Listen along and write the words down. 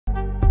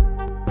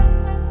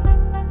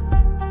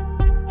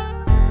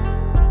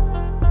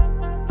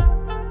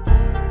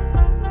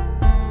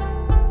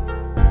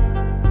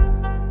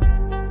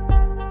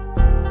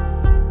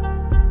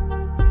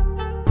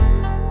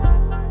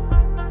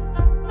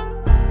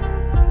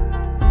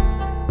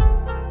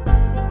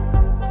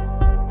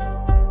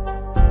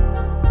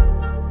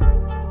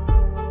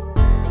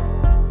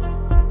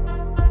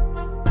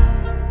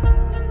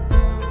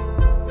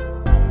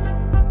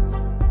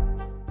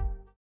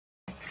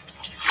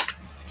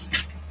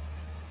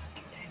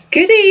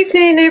Good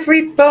evening,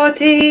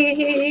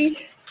 everybody.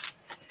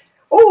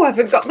 Oh, I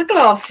haven't got my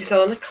glasses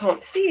on. I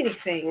can't see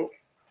anything.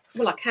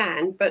 Well, I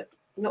can, but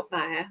not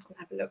there. I'll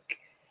have a look.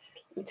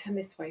 Let me turn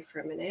this way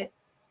for a minute.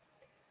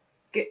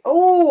 Good.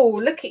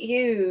 Oh, look at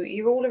you.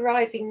 You're all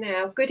arriving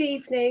now. Good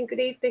evening, good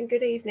evening,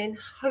 good evening.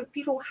 Hope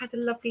you've all had a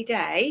lovely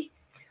day.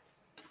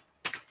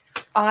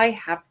 I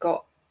have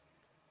got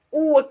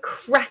a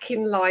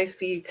cracking live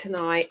for you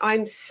tonight.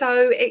 I'm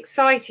so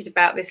excited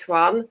about this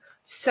one.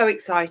 So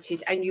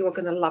excited, and you are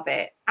going to love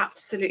it.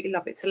 Absolutely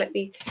love it. So let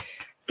me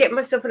get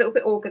myself a little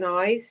bit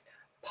organised,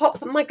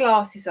 pop my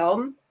glasses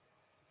on,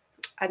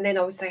 and then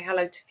I will say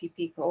hello to a few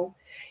people.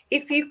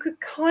 If you could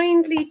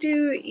kindly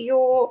do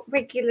your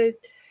regular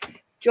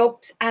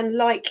jobs and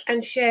like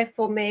and share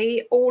for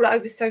me all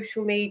over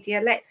social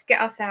media. Let's get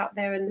us out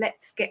there and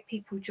let's get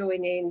people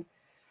joining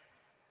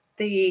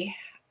the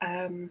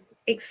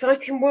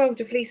exciting world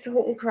of Lisa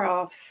Horton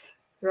Crafts.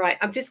 Right,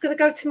 I'm just going to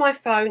go to my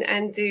phone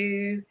and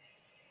do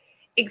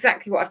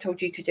exactly what I've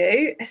told you to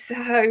do,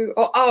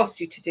 or asked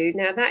you to do.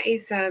 Now that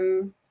is let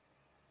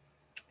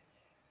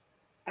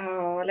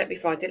me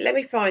find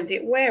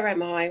it. Where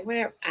am I?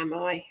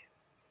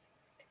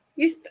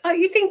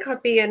 You think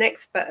I'd be an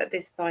expert at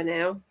this by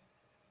now?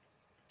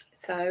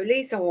 So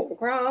Lisa Horton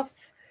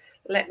Crafts.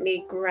 Let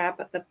me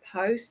grab the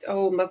post.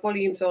 Oh, my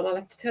volume's on. I'll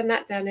have to turn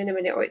that down in a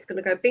minute, or it's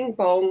going to go bing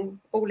bong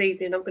all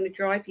evening. I'm going to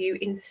drive you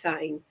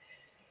insane.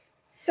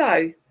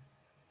 So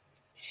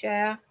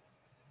share,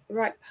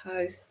 right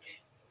post,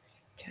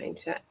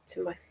 change that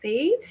to my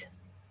feed.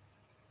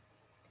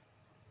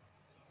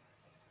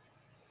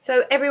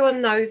 So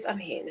everyone knows I'm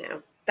here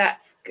now.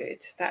 That's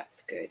good.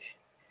 That's good.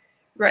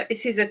 Right,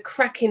 this is a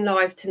cracking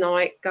live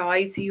tonight,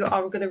 guys. You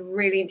are going to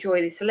really enjoy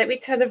this. So let me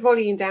turn the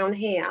volume down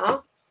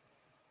here.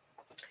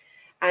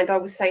 And I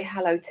will say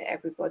hello to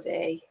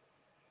everybody.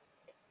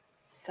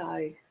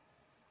 So,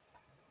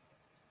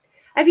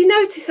 have you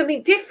noticed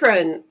something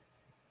different?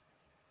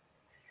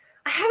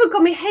 I haven't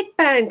got my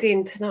headband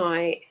in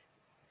tonight.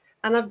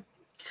 And I've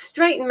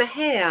straightened my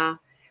hair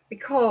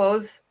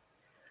because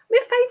my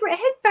favourite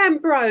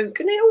headband broke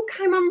and it all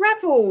came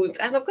unravelled.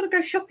 And I've got to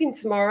go shopping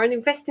tomorrow and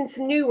invest in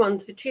some new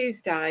ones for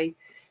Tuesday.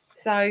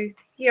 So,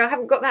 yeah, I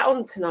haven't got that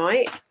on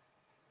tonight.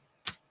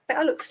 But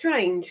I look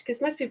strange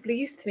because most people are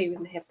used to me with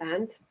the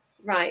headband.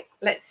 Right,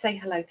 let's say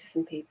hello to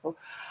some people.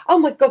 Oh,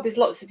 my God, there's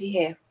lots of you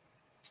here.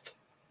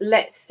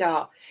 Let's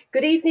start.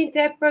 Good evening,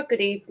 Deborah.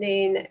 Good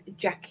evening,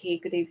 Jackie.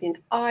 Good evening,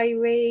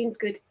 Irene.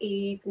 Good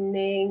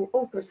evening.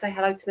 Oh, I'm going to say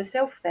hello to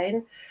myself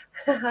then.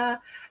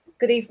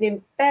 Good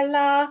evening,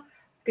 Bella.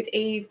 Good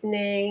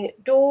evening,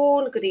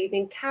 Dawn. Good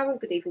evening, Karen.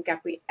 Good evening,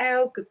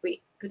 Gabrielle.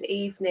 Good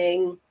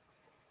evening,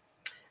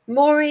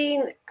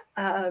 Maureen.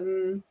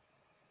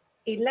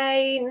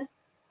 Elaine.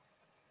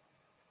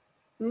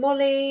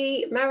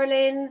 Molly.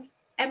 Marilyn.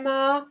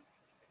 Emma.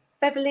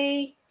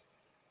 Beverly.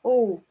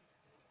 Oh,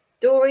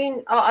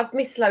 Doreen. Oh, I've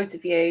missed loads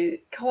of you.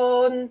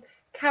 Con.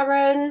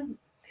 Karen.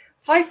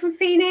 Hi from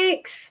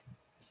Phoenix.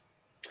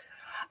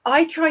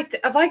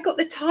 Have I got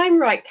the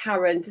time right,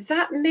 Karen? Does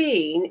that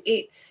mean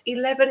it's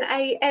 11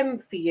 a.m.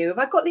 for you? Have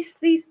I got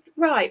these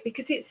right?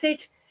 Because it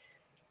said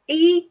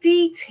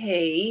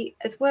EDT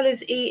as well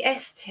as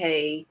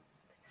EST.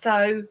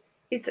 So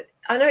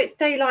I know it's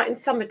daylight in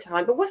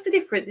summertime, but what's the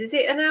difference? Is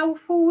it an hour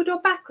forward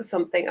or back or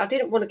something? I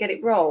didn't want to get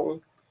it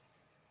wrong.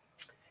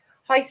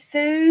 Hi,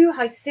 Sue.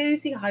 Hi,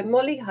 Susie. Hi,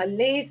 Molly. Hi,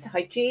 Liz.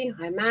 Hi, Jean.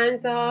 Hi,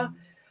 Amanda.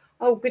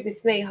 Oh,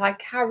 goodness me. Hi,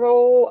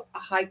 Carol.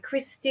 Hi,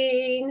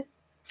 Christine.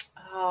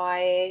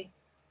 Hi,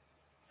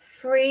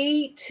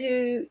 Free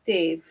to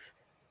Div.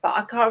 But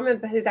I can't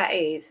remember who that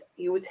is.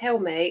 You will tell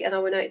me and I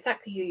will know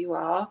exactly who you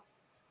are.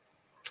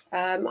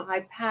 Hi,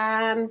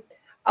 Pam.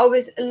 Oh,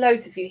 there's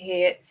loads of you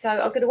here. So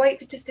I'm going to wait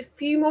for just a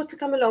few more to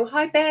come along.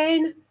 Hi,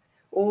 Ben.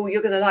 Oh,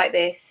 you're going to like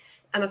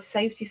this. And I've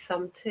saved you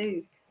some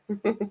too.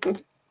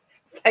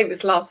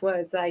 Famous last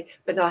words, eh?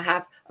 But no, I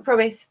have. I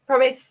promise.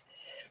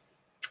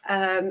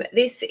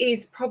 This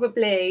is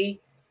probably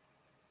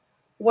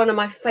one of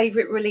my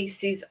favourite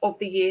releases of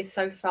the year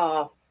so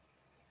far.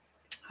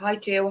 Hi,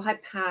 Jill. Hi,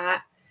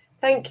 Pat.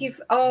 Thank you.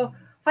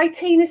 Hi,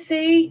 Tina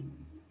C.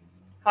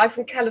 Hi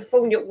from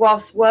California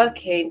whilst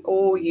working.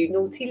 Oh, you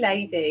naughty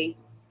lady.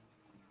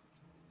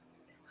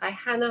 Hi,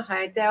 Hannah.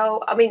 Hi,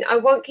 Adele. I mean, I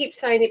won't keep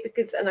saying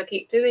it and I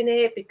keep doing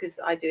it because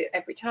I do it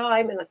every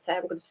time and I say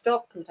I'm going to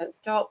stop and I don't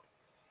stop.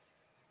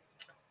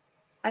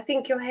 I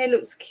think your hair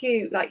looks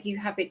cute like you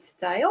have it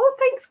today. Oh,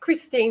 thanks,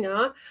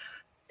 Christina.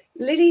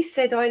 Lily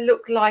said I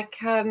look like,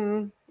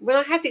 when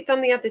I had it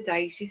done the other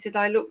day, she said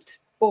I looked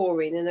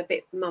boring and a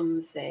bit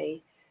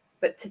mumsy.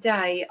 But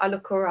today I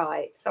look all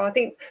right. So I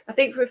think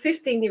for a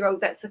 15-year-old,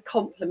 that's a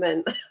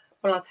compliment.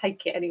 Well, I'll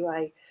take it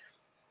anyway.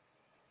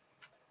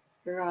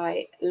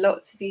 Right,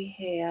 lots of you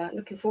here.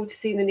 Looking forward to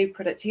seeing the new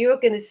products. You're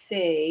going to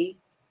see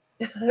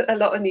a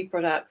lot of new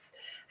products.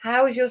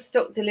 How has your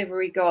stock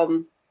delivery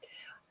gone?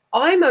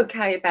 I'm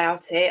okay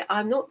about it.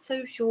 I'm not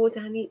so sure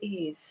Danny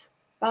is.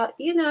 But,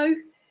 you know,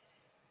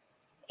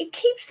 it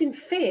keeps him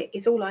fit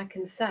is all I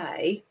can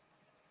say.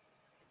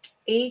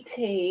 ET.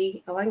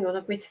 Oh, hang on,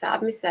 I've missed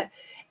that.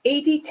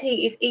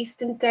 EDT is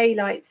Eastern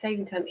Daylight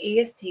Saving Time.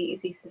 EST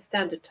is Eastern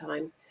Standard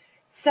Time.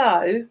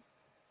 So,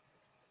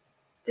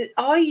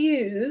 are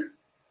you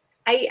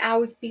 8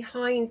 hours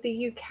behind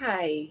the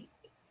UK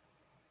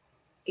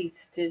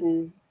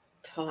Eastern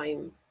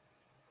Time?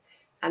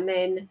 And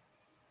then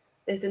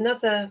there's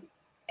another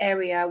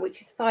area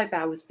which is 5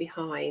 hours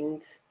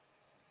behind.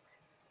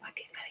 I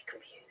get very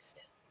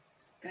confused.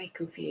 Very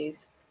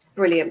confused.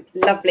 Brilliant.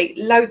 Lovely.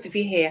 Loads of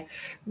you here.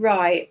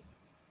 Right.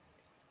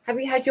 Have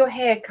you had your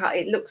hair cut?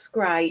 It looks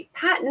great.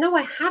 Pat, no,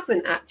 I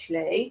haven't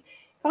actually.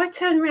 If I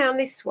turn around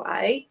this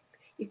way,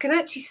 you can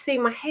actually see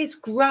my hair's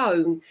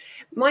grown.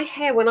 My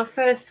hair, when I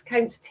first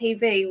came to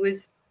TV,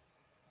 was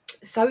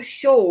so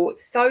short,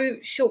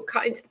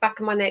 cut into the back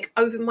of my neck,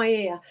 over my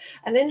ear.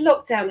 And then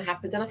lockdown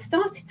happened and I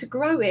started to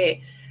grow it.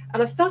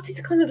 And I started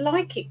to kind of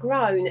like it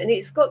grown. And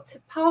it's got to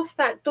past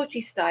that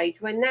dodgy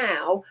stage where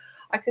now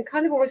I can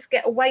kind of almost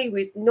get away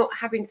with not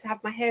having to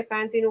have my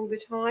hairband in all the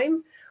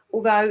time.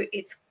 Although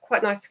it's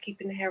quite nice for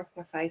keeping the hair off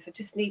my face. I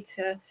just need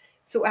to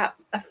sort out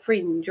a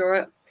fringe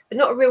or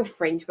not a real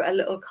fringe, but a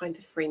little kind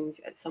of fringe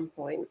at some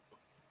point.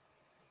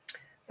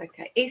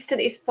 Okay, Eastern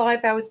is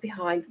 5 hours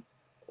behind.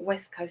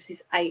 West Coast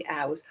is 8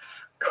 hours.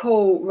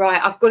 Cool. Right,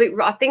 I've got it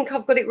right. I think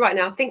I've got it right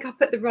now. I think I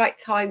put the right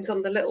times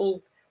on the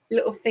little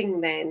thing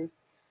then.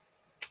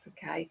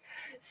 Okay,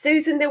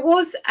 Susan, there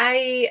was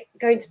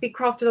going to be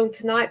craft along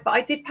tonight, but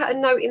I did put a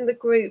note in the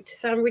group to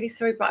say I'm really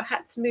sorry, but I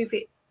had to move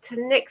it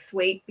to next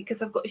week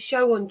because I've got a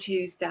show on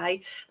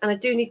Tuesday and I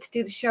do need to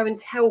do the show and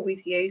tell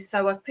with you.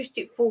 So I've pushed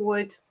it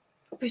forward,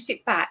 pushed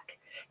it back.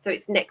 So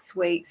it's next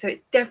week. So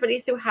it's definitely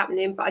still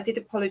happening, but I did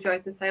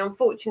apologise and say,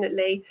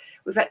 unfortunately,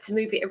 we've had to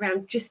move it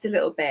around just a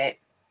little bit.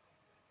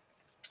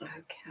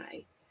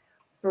 Okay,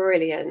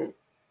 brilliant.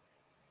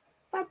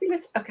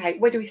 Fabulous. Okay,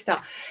 where do we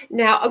start?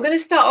 Now, I'm going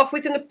to start off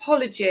with an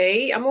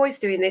apology. I'm always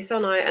doing this,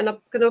 aren't I? And I'm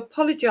going to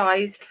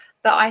apologise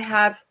that I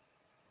have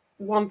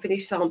one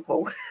finished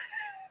sample.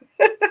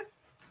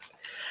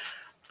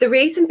 The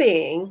reason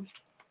being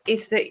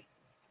is that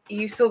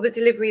you saw the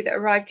delivery that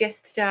arrived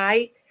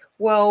yesterday.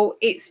 Well,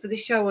 it's for the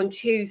show on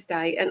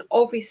Tuesday. And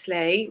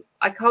obviously,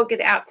 I can't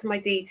get it out to my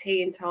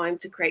DT in time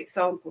to create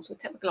samples. I'll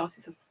take my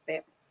glasses off a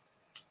bit.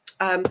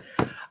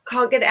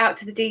 Can't get it out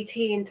to the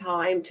DT in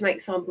time to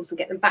make samples and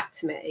get them back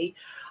to me.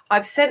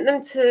 I've sent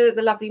them to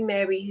the lovely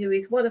Mary, who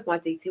is one of my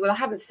DT. Well, I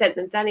haven't sent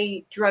them.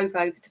 Danny drove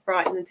over to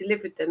Brighton and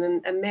delivered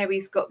them. And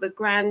Mary's got the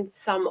grand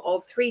sum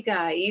of 3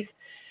 days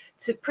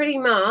to pretty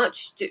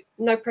much,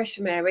 no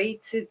pressure, Mary,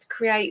 to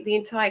create the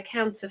entire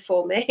counter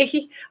for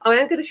me. I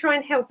am going to try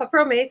and help, I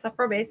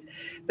promise.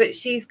 But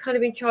she's kind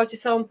of in charge of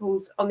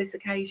samples on this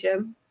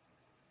occasion.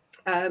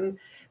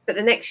 But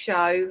the next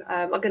show,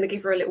 I'm going to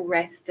give her a little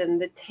rest, and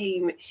the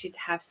team should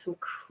have some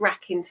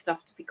cracking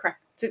stuff to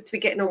be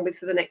getting on with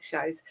for the next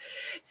shows.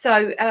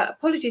 So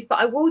apologies, but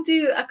I will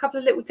do a couple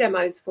of little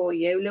demos for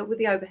you, a little with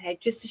the overhead,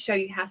 just to show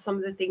you how some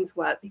of the things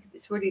work, because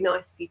it's really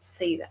nice for you to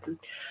see them.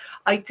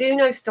 I do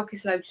know stock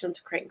is loaded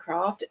onto Create and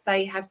Craft.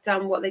 They have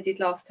done what they did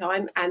last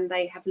time, and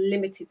they have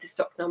limited the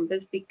stock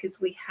numbers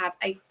because we have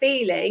a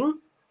feeling,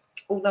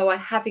 although I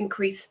have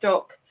increased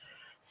stock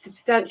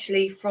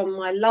substantially from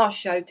my last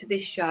show to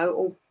this show,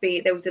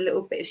 albeit there was a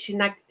little bit of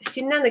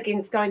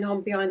shenanigans going on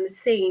behind the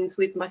scenes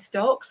with my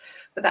stock,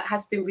 but that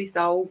has been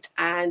resolved,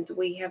 and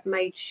we have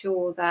made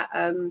sure that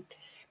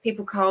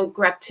people can't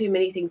grab too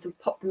many things and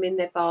pop them in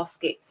their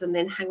baskets and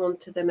then hang on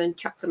to them and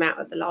chuck them out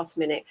at the last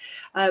minute.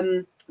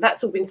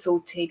 That's all been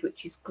sorted,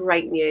 which is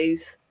great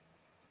news.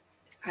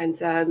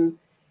 And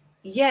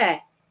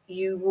yeah,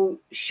 you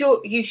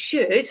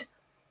should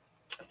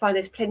find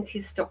there's plenty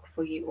of stock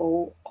for you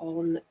all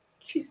on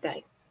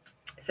Tuesday.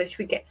 So should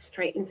we get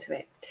straight into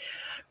it?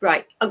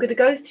 Right, I'm going to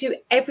go through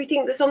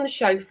everything that's on the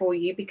show for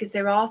you, because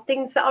there are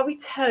things that are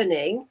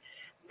returning,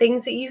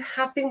 things that you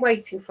have been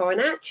waiting for, and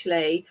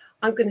actually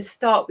I'm going to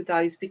start with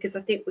those because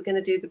I think we're going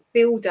to do the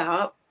build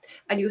up,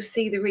 and you'll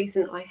see the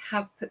reason I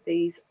have put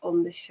these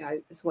on the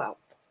show as well.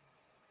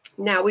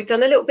 Now, we've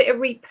done a little bit of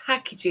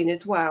repackaging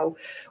as well,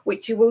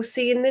 which you will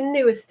see in the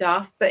newer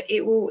stuff, but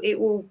it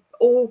will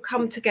all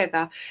come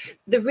together.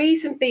 The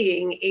reason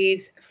being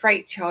is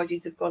freight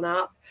charges have gone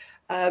up.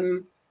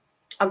 I'm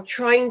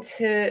trying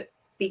to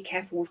be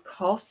careful with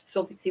costs,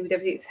 obviously, with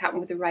everything that's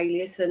happened with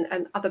Aurelius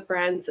and other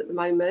brands at the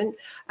moment.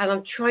 And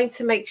I'm trying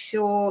to make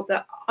sure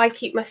that I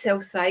keep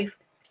myself safe,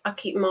 I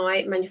keep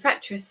my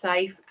manufacturers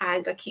safe,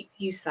 and I keep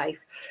you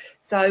safe.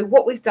 So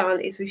what we've done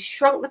is we've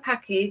shrunk the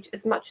package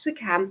as much as we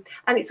can,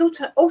 and it's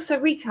also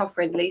retail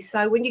friendly.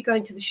 So when you go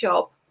into the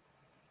shop,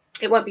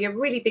 it won't be a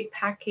really big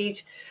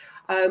package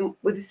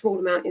with a small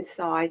amount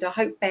inside. I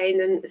hope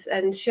Ben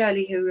and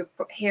Shirley, who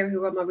are here,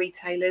 who are my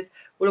retailers,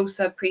 will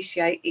also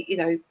appreciate it. You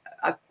know,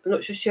 I'm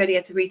not sure Shirley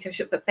has a retail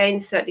shop, but Ben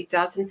certainly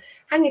does. And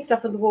hanging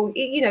stuff on the wall,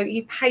 you know,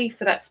 you pay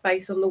for that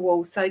space on the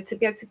wall. So to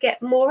be able to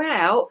get more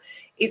out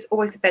is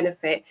always a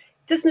benefit.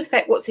 It doesn't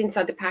affect what's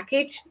inside the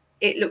package.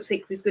 It looks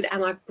equally as good.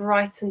 And I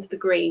brightened the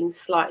green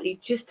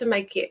slightly just to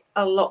make it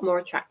a lot more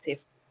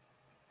attractive.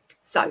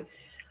 So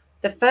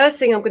the first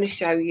thing I'm going to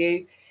show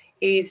you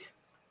is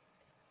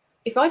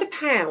if I had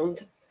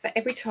 £1 for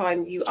every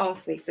time you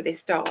ask me for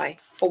this die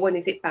or when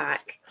is it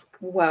back,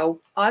 well,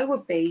 I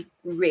would be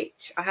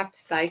rich, I have to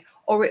say,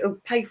 or it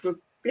would pay for a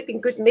flipping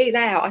good meal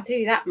out. I tell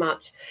you that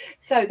much.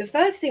 So the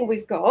first thing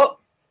we've got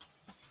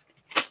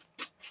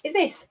is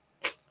this.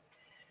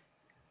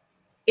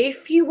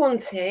 If you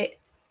want it,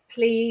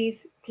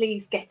 please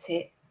get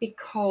it,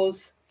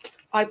 because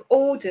I've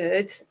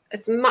ordered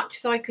as much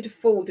as I could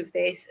afford of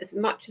this, as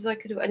much as I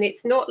could, and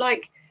it's not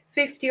like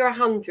 50 or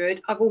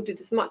 100. I've ordered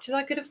as much as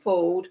I could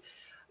afford,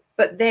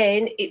 but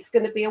then it's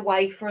going to be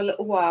away for a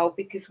little while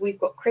because we've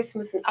got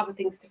Christmas and other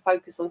things to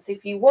focus on. So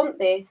if you want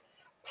this,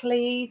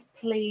 please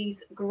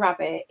grab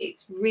it.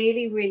 It's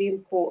really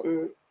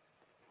important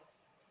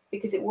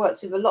because it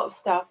works with a lot of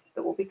stuff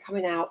that will be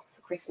coming out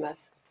for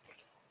Christmas.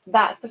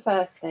 That's the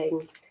first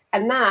thing,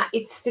 and that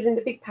is still in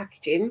the big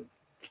packaging,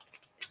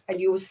 and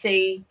you will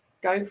see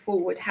going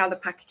forward how the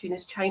packaging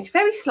has changed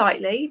very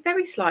slightly,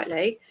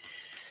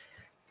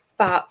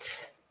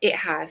 but it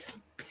has.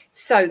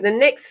 So the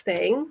next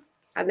thing,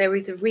 and there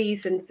is a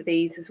reason for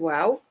these as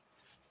well,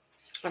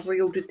 I've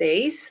reordered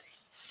these.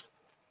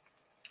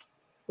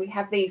 We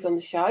have these on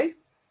the show,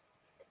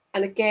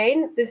 and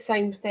again the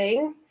same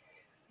thing,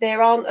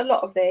 there aren't a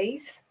lot of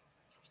these,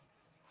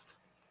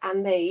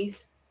 and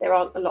these, there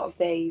aren't a lot of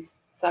these.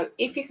 So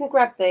if you can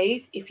grab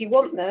these, if you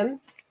want them,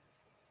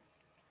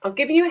 I'm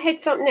giving you a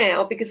heads up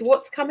now, because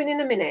what's coming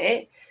in a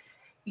minute,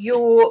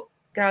 you'll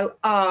go,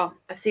 I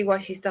see why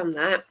she's done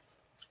that.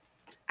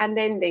 And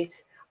then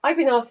this, I've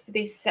been asked for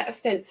this set of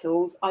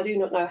stencils, I do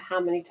not know how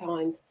many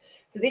times.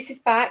 So this is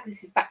back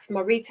for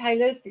my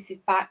retailers, this is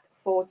back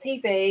for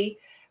TV.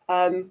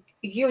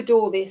 You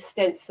adore this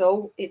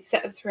stencil. It's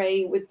set of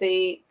 3 with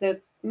the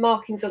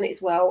markings on it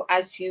as well,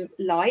 as you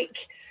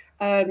like,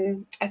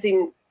 as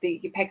in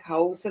your peg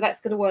holes. So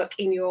that's going to work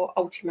in your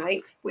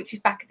Ultimate, which is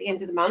back at the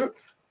end of the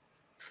month.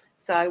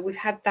 So we've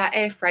had that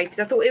air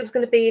freighted. I thought it was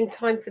going to be in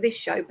time for this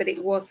show, but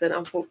it wasn't,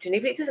 unfortunately.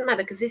 But it doesn't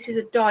matter because this is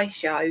a die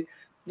show,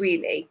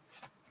 really.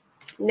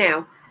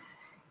 Now,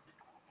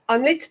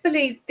 I'm led to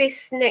believe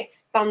this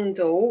next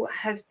bundle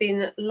has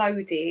been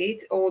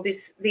loaded, or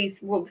these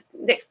next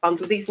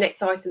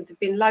items have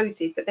been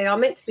loaded, but they are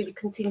meant to be the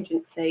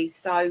contingency.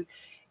 So,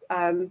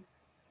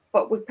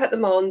 but we put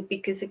them on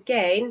because,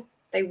 again,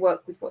 they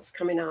work with what's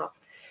coming up.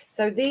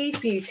 So these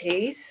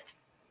beauties,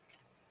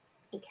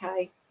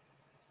 okay,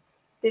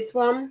 this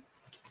one,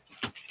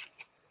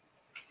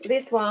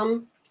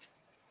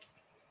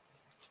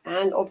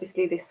 and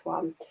obviously this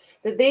one.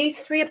 So these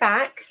 3 are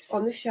back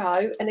on the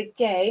show, and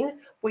again,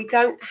 we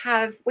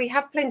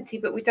have plenty,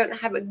 but we don't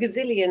have a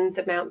gazillions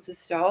amounts of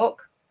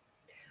stock.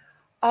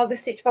 Are the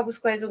Stitch Bubble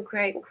Squares on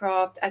Create and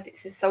Craft, as it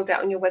says, sold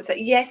out on your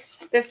website?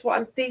 Yes, that's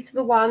what these are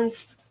the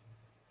ones.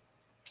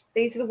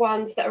 These are the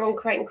ones that are on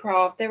Create and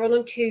Craft. They're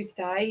on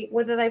Tuesday.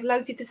 Whether they've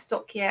loaded the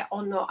stock yet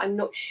or not, I'm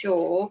not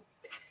sure.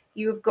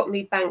 You have got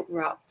me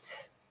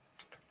bankrupt.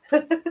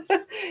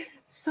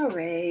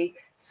 Sorry,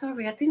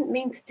 I didn't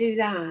mean to do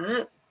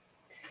that.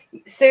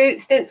 So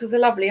stencils are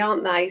lovely,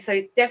 aren't they? So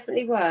it's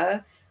definitely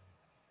worth.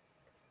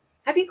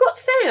 Have you got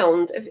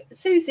sound?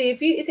 Susie,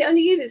 is it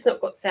only you that's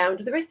not got sound,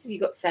 or the rest of you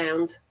got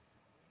sound?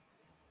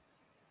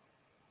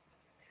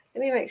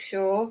 Let me make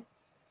sure.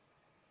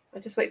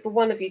 I'll just wait for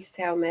one of you to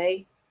tell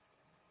me.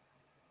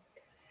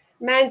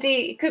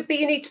 Mandy, it could be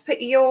you need to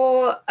put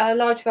your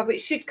large bubble.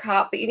 It should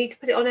cut, but you need to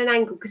put it on an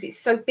angle because it's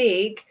so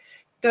big.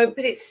 Don't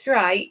put it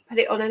straight. Put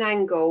it on an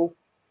angle,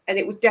 and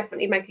it would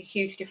definitely make a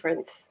huge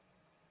difference.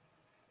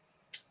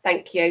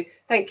 Thank you.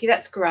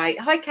 That's great.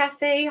 Hi,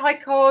 Kathy. Hi,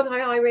 Con.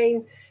 Hi,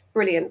 Irene.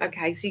 Brilliant.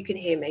 Okay, so you can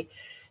hear me.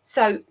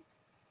 So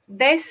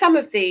there's some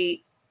of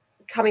the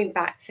coming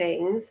back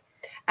things,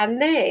 and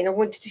then I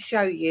wanted to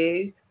show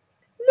you.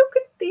 Look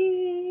at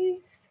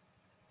these.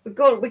 We've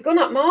gone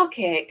up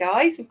market,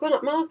 guys. We've gone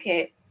up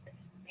market.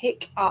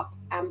 Pick up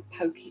and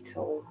pokey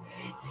tool.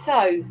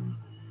 So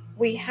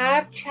we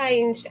have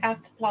changed our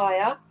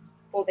supplier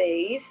for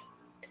these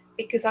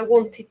because I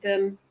wanted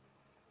them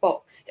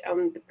boxed.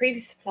 The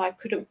previous supplier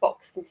couldn't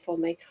box them for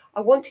me.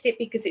 I wanted it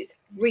because it's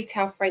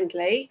retail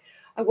friendly.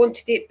 I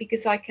wanted it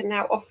because I can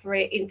now offer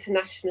it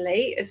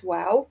internationally as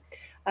well.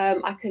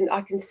 I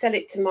can sell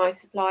it to my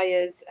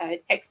suppliers,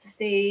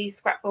 Ecstasy,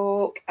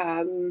 Scrapbook,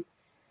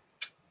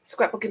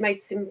 Scrapbook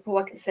Made Simple.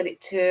 I can sell it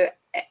to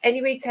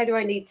any retailer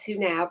I need to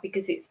now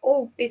because it's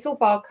all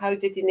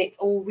barcoded and it's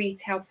all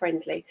retail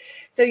friendly.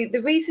 So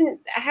the reason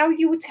how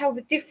you would tell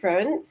the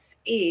difference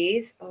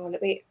is,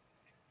 let me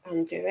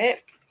undo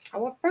it.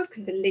 I've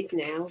broken the lid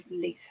now,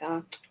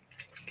 Lisa.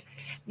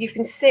 You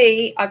can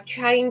see I've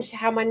changed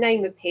how my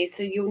name appears,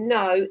 so you'll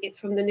know it's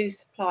from the new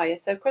supplier.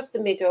 So across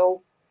the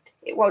middle,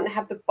 it won't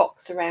have the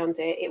box around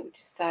it. It will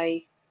just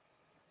say,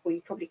 well,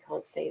 you probably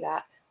can't see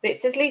that, but it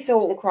says Lisa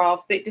Horton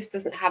Crafts, but it just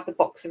doesn't have the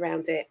box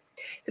around it.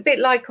 It's a bit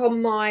like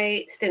on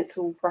my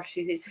stencil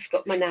brushes. It's just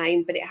got my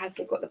name, but it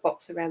hasn't got the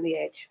box around the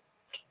edge.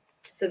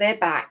 So they're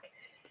back.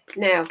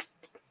 Now,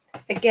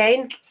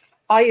 again,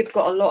 I have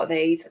got a lot of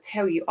these. I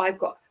tell you, I've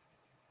got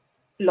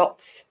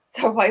lots.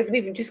 So I haven't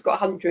even just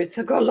got 100,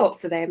 so I've got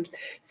lots of them.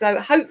 So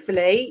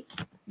hopefully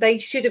they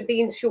shouldn't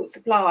be in short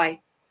supply.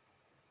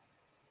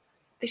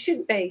 They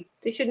shouldn't be.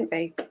 They shouldn't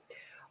be.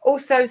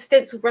 Also,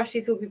 stencil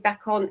brushes will be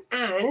back on,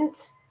 and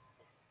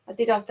I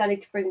did ask Danny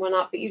to bring one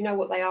up, but you know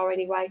what they are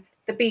anyway.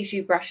 The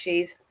Bijou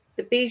brushes.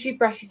 The Bijou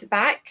brushes are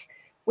back.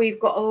 We've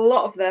got a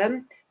lot of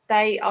them.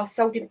 They are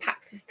sold in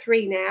packs of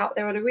 3 now.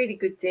 They're on a really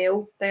good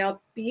deal. They are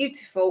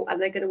beautiful,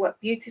 and they're going to work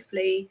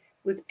beautifully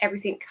with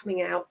everything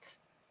coming out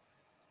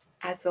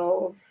as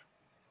of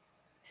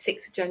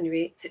 6th of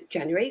January,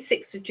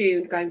 6th of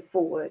June going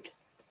forward.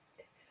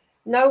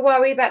 No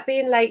worry about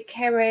being late,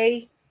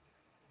 Kerry.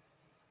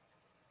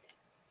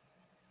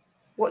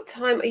 What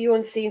time are you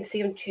on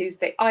CNC on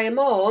Tuesday? I am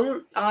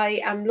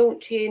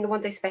launching the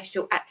one day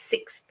special at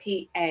 6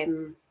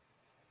 p.m.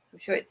 I'm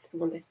sure it's the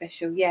one day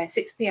special. Yeah,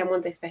 6 p.m. one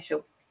day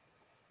special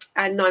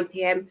and 9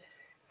 p.m.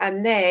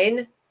 And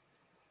then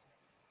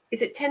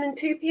is it 10 and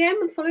 2 p.m.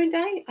 the following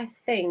day? I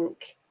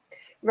think.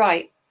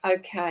 Right.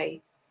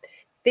 Okay.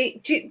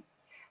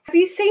 Have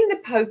you seen the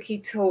Pokey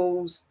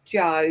Tools,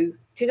 Joe?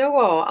 Do you know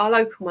what? I'll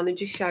open one and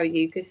just show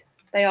you because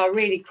they are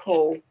really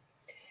cool.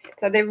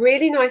 So they're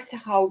really nice to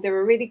hold.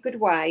 They're a really good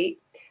weight.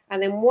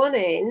 And then one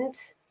end,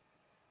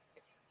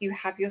 you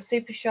have your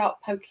super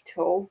sharp Pokey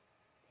tool,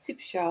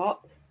 super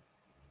sharp.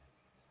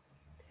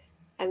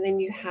 And then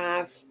you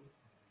have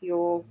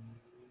your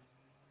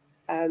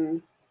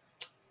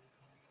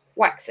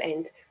wax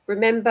end.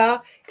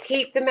 Remember,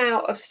 keep them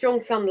out of strong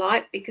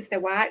sunlight because they're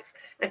wax,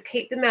 and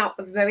keep them out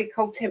of very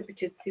cold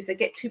temperatures because if they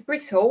get too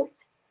brittle,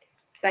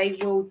 they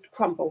will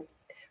crumble.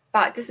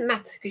 But it doesn't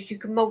matter because you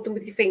can mold them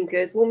with your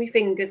fingers, warm your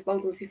fingers,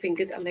 mold them with your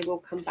fingers, and they will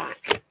come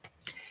back.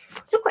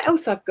 Look what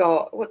else I've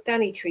got, what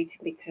Danny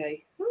treated me to.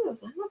 Oh,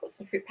 I've got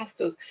some fruit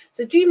pastels.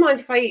 So do you mind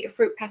if I eat a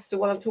fruit pastel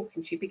while I'm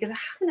talking to you? Because I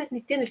haven't had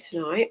any dinner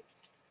tonight.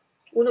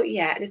 Well, not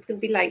yet, and it's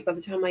going to be late by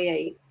the time I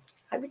eat.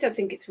 I hope you don't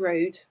think it's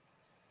rude.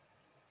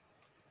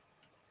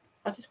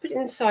 I'll just put it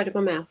inside of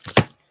my mouth.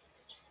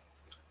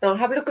 Now I'll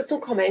have a look at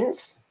some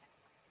comments,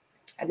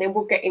 and then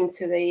we'll get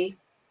into the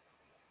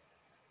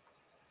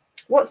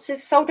what's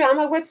this sold out on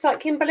my website,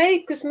 Kimberly?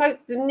 Because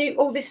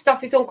all this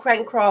stuff is on Create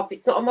and Craft.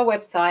 It's not on my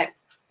website.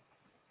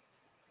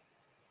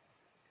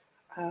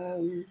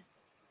 The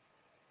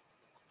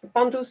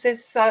bundle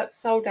says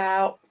sold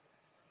out.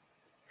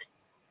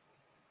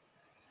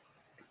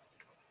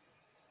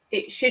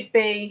 It should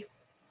be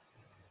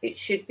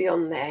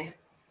on there.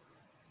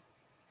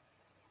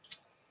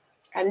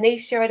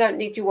 Anisha, I don't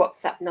need your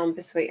WhatsApp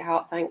number,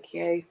 sweetheart. Thank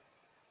you.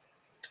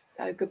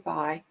 So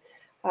goodbye.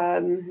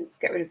 Let's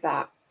get rid of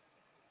that.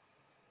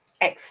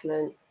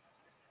 Excellent.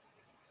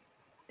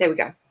 There we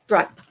go.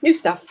 Right, new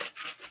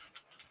stuff.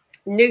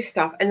 New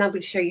stuff, and I'm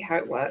going to show you how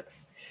it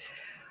works.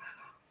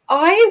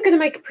 I am going to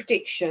make a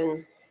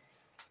prediction.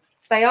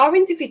 They are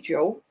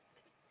individual,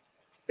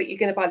 but you're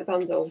going to buy the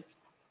bundle.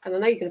 And I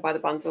know you're going to buy the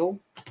bundle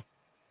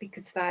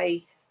because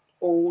they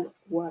all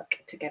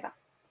work together.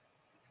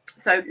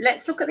 So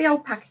let's look at the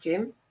old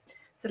packaging.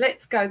 So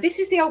let's go. This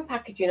is the old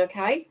packaging,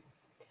 okay?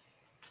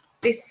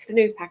 This is the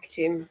new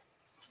packaging.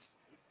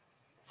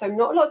 So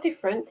not a lot of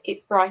difference.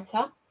 It's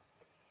brighter.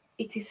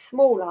 It is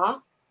smaller.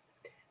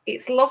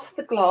 It's lost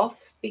the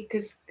gloss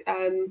because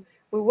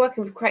we're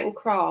working with Create and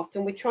Craft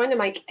and we're trying to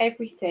make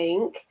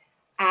everything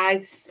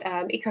as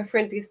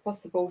eco-friendly as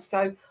possible.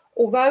 So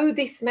although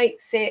this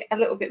makes it a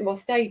little bit more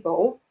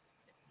stable,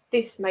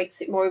 this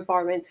makes it more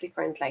environmentally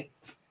friendly.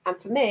 And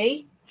for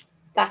me,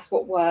 that's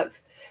what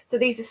works. So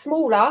these are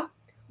smaller.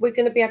 We're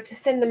going to be able to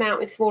send them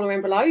out in smaller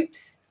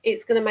envelopes.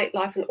 It's going to make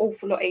life an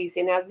awful lot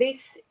easier. Now,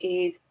 this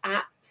is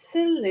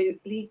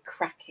absolutely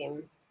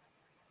cracking.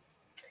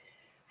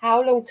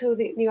 How long till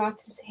the new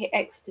items hit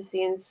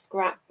Ecstasy and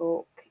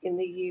Scrapbook in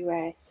the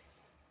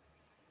US?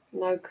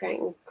 No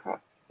creating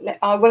crap.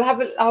 I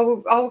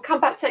will come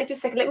back to that in just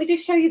a second. Let me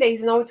just show you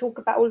these and I will talk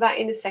about all that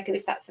in a second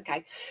if that's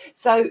okay.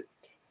 So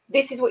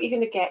this is what you're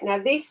going to get. Now,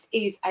 this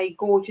is a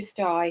gorgeous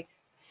die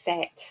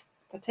set.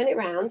 If I turn it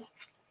around,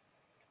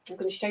 I'm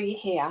going to show you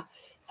here.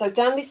 So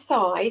down this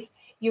side,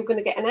 you're going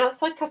to get an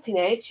outside cutting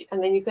edge,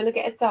 and then you're going to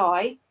get a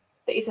die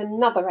that is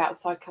another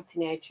outside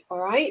cutting edge. All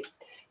right.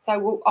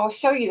 So I'll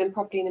show you them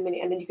properly in a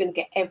minute, and then you're going to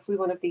get every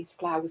one of these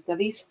flowers. Now,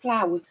 these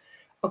flowers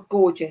are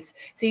gorgeous.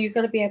 So you're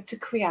going to be able to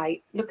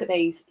create, look at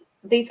these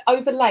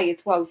overlay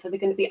as well. So they're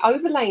going to be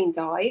overlaying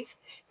dies.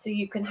 So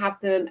you can have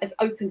them as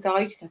open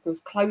dies, you can have them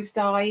as closed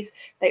dies.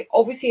 They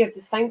obviously have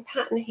the same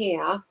pattern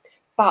here,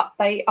 but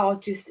they are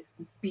just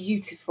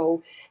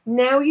beautiful.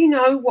 Now you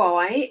know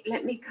why.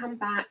 Let me come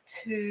back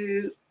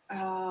to,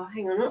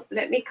 hang on,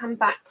 let me come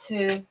back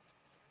to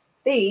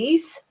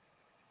these.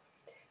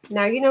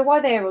 Now you know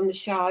why they're on the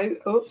show.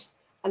 Oops.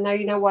 And now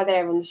you know why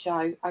they're on the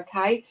show,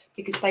 okay?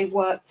 Because they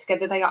work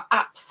together. They are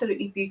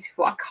absolutely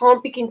beautiful. I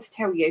can't begin to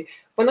tell you.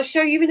 When I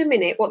show you in a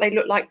minute what they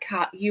look like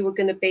cut, you are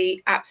going to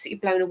be absolutely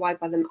blown away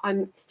by them.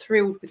 I'm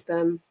thrilled with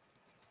them.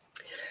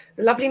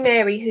 The lovely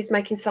Mary, who's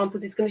making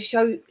samples, is going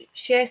to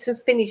share some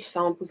finished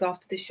samples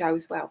after the show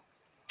as well.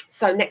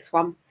 So next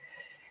one.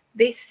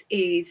 This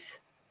is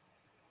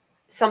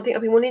something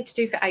I've been wanting to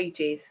do for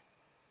ages.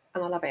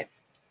 and I love it.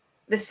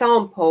 The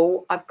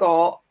sample I've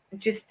got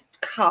just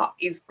cut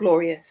is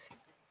glorious.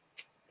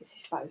 This is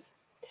your bows.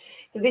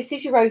 So this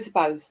is your rows of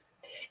bows.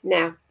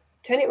 Now,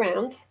 turn it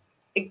round.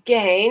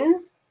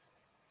 Again,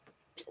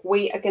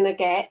 we are going to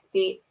get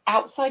the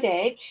outside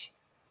edge,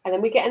 and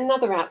then we get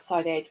another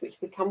outside edge, which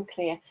become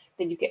clear.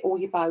 Then you get all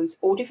your bows,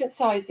 all different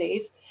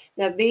sizes.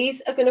 Now,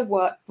 these are going to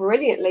work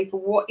brilliantly for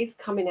what is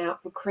coming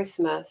out for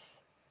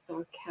Christmas.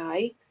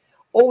 Okay.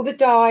 All the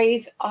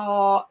dies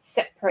are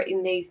separate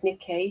in these,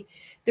 Nikki.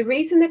 The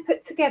reason they're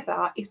put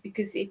together is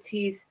because it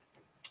is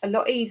a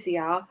lot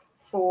easier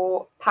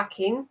for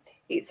packing.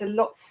 It's a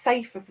lot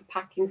safer for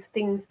packing.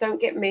 Things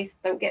don't get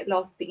missed, don't get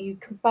lost, but you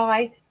can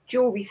buy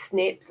jewellery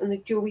snips and the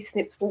jewellery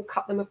snips will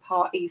cut them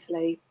apart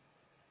easily.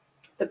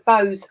 The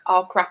bows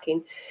are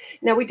cracking.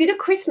 Now, we did a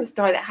Christmas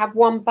die that had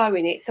one bow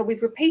in it, so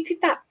we've repeated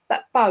that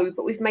bow,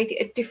 but we've made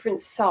it a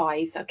different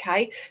size,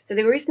 okay? So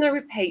there is no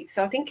repeat.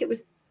 So I think it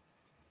was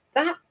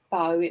that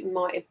bow, it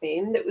might have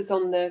been, that was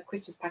on the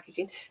Christmas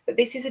packaging, but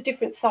this is a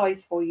different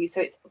size for you, so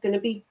it's going to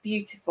be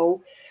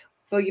beautiful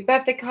for your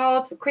birthday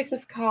cards, for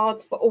Christmas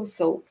cards, for all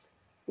sorts.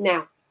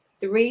 Now,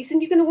 the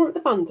reason you're going to want the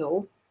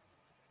bundle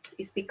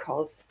is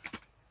because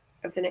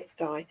of the next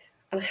die,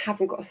 and I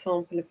haven't got a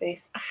sample of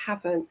this. I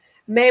haven't.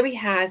 Mary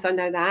has, I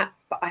know that,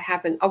 but I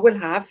haven't. I will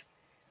have.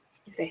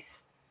 Is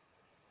this?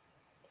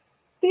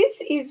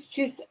 This is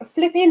just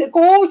flipping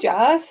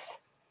gorgeous.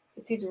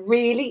 It is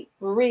really,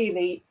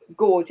 really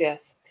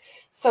gorgeous.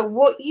 So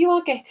what you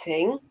are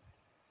getting,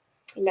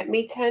 let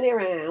me turn it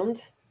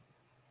around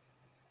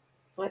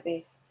like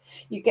this.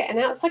 You get an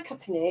outside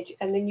cutting edge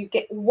and then you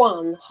get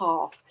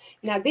 1/2.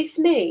 Now this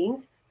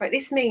means, right,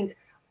 this means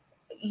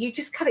you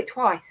just cut it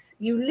twice.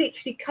 You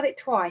literally cut it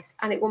twice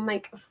and it will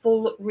make a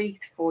full wreath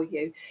for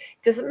you.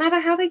 It doesn't matter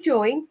how they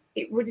join.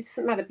 It really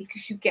doesn't matter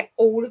because you get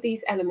all of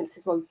these elements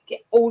as well. You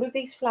get all of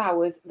these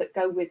flowers that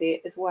go with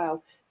it as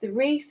well. The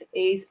wreath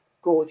is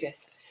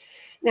gorgeous.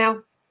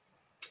 Now,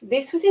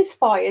 this was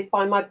inspired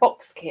by my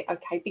box kit,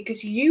 okay,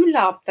 because you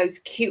love those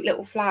cute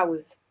little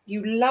flowers.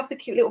 You love the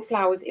cute little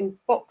flowers in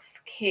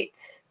box kit.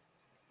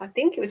 I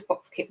think it was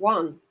box kit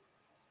 1.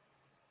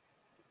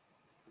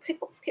 Was it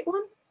box kit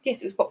 1?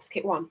 Yes, it was box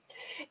kit 1.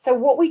 So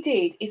what we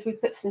did is we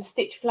put some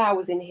stitched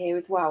flowers in here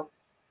as well.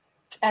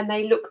 And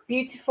they look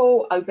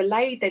beautiful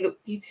overlaid. They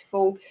look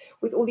beautiful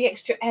with all the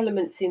extra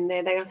elements in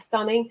there. They are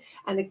stunning.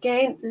 And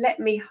again, let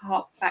me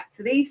hark back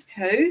to these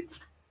two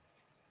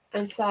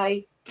and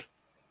say,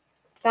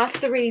 that's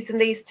the reason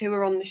these two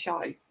are on the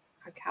show.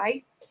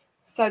 Okay,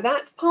 so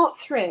that's part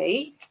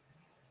 3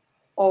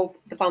 of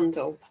the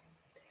bundle.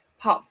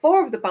 Part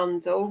 4 of the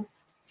bundle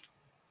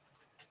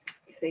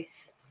is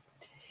this.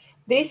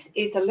 This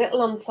is a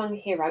little unsung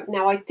hero.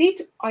 Now, I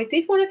did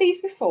one of these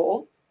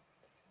before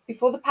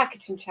the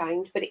packaging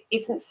change, but it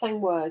isn't the same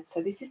word,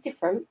 so this is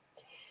different.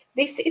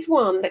 This is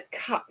one that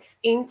cuts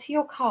into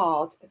your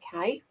card,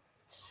 okay,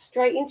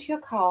 straight into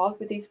your card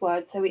with these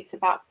words. So it's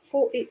about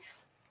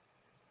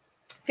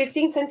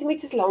 15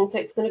 centimeters long, so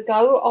it's going to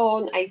go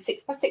on a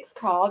 6x6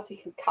 card, so you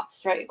can cut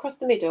straight across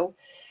the middle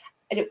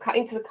and it'll cut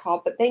into the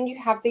card. But then you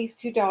have these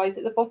 2 dies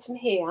at the bottom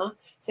here,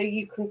 so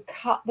you can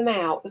cut them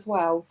out as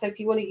well. So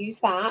if you want to use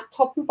that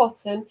top and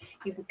bottom,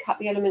 you can cut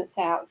the elements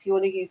out. If you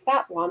want to use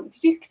that one,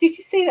 did you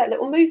see that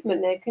little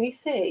movement there? Can you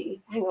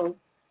see? Hang on.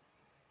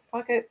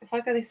 If I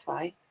go this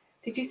way,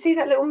 did you see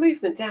that little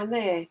movement down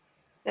there?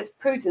 That's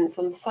Prudence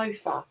on the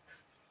sofa.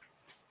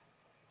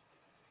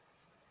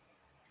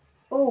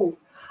 Oh,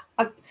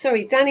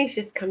 sorry, Danny's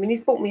just come in.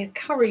 He's bought me a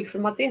curry for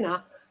my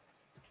dinner.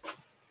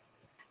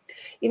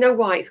 You know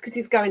why? It's because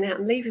he's going out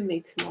and leaving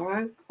me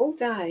tomorrow all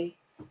day.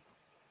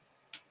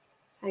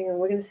 Hang on,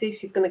 we're going to see if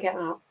she's going to get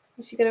up.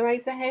 Is she going to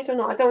raise her head or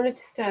not? I don't want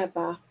to disturb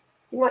her.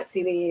 You might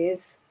see the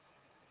ears.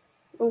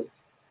 Oh,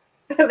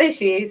 there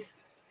she is.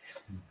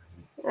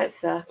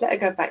 That's let her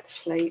go back to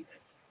sleep.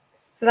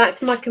 So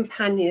that's my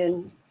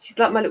companion. She's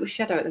like my little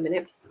shadow at the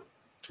minute.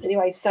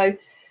 Anyway, so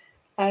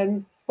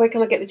where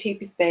can I get the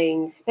cheapest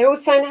beans? They're all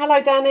saying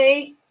hello,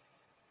 Danny.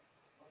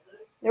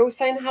 They're all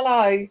saying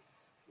hello.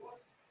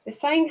 They're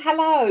saying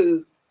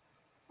hello.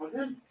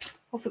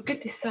 Oh, for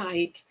goodness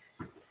sake.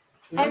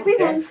 No,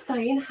 everyone's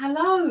saying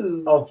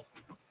hello. Oh,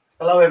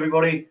 hello,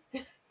 everybody.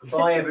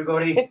 Goodbye,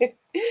 everybody.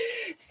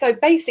 So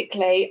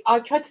basically, I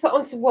tried to put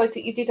on some words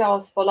that you did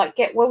ask for, like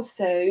get well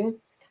soon.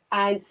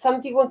 And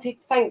somebody wanted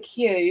thank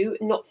you,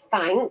 not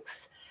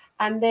thanks.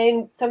 And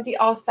then somebody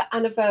asked for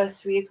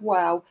anniversary as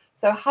well.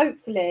 So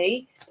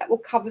hopefully that will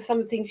cover some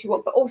of the things you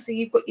want. But also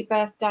you've got your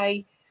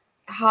birthday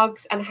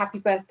hugs and happy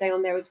birthday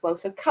on there as well.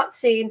 So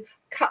cuts in,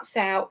 cuts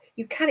out.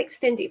 You can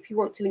extend it if you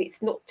want to, and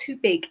it's not too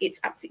big. It's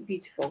absolutely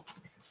beautiful.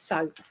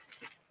 So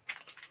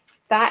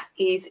that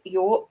is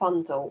your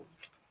bundle.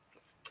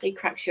 He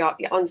cracks you up.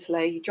 Yeah,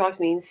 honestly, he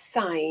drives me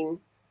insane.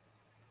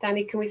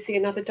 Danny, can we see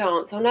another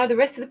dance? Oh no, the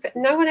rest of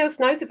no one else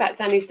knows about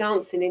Danny's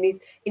dancing in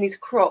his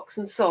Crocs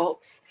and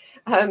socks.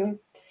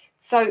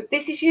 So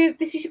this is your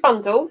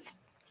bundle.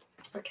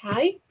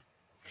 Okay.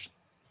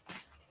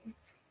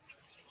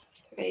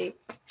 3,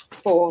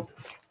 4.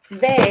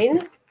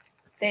 Then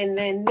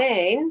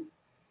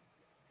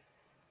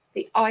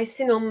the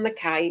icing on the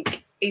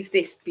cake is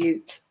this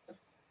beaut.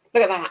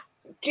 Look at that.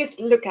 Just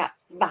look at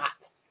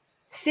that.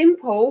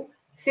 Simple,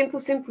 simple,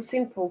 simple,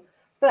 simple,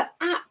 but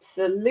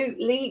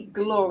absolutely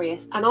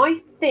glorious. And I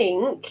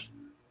think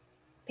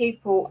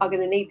people are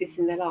going to need this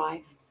in their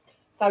life.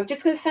 So I'm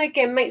just going to say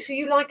again, make sure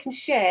you like and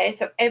share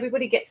so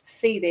everybody gets to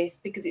see this,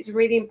 because it's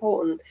really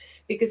important,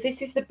 because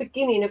this is the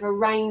beginning of a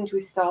range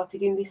we've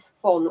started in this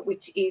font,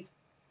 which is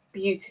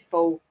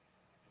beautiful.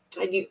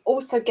 And you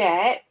also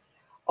get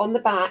on the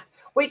back,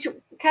 which,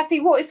 Kathy,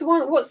 what is the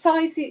one, what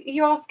size are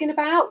you asking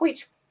about?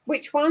 Which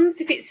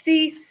ones? If it's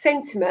the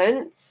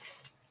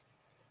sentiments,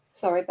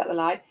 sorry about the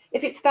light,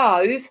 if it's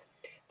those,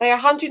 they are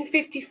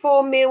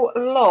 154 mil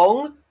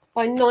long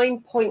by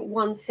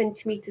 9.1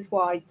 centimeters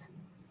wide.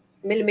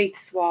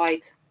 Millimeters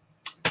wide,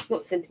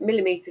 not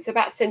millimeters,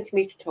 about a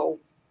centimeter tall.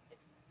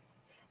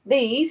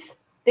 These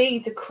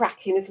are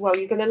cracking as well.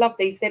 You're going to love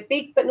these. They're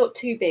big but not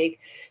too big.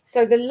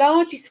 So the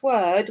largest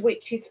word,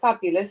 which is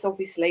fabulous,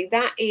 obviously,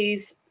 that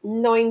is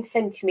 9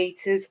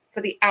 centimeters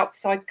for the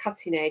outside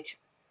cutting edge.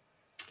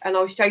 And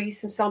I'll show you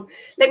some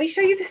let me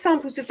show you the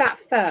samples of that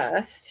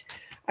first.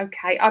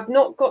 Okay, I've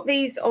not got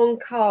these on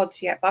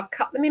cards yet, but I've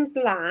cut them in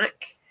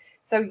black.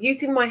 So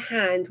using my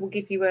hand will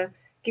give you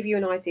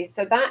an idea.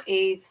 So that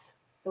is,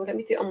 oh, let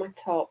me do it on my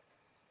top.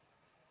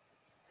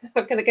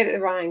 I'm going to get it at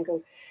the right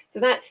angle. So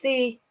that's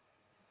the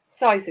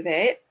size of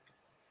it.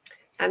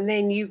 And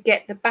then you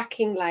get the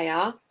backing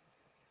layer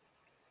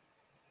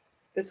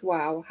as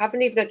well.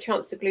 Haven't even had a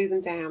chance to glue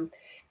them down.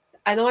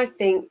 And I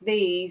think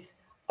these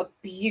are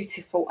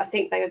beautiful. I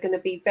think they are going to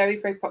be very,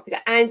 very popular.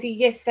 Andy,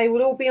 yes, they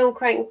will all be on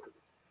Crate.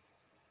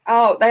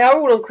 Oh, they are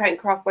all on Crate and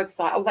Craft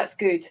website. Oh, that's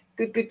good.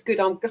 Good.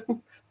 I'm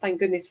thank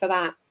goodness for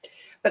that.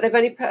 But they've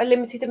only put a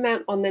limited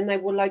amount on, then they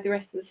will load the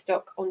rest of the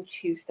stock on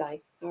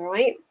Tuesday. All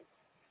right.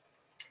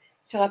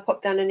 Shall I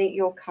pop down and eat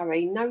your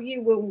curry? No,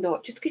 you will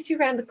not. Just because you're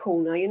around the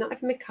corner, you're not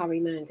having my curry,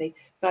 Mandy.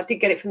 But I did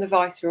get it from the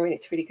Viceroy and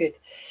it's really good.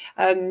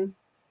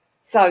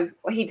 So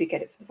well, he did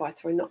get it from the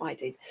Viceroy, not I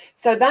did.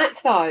 So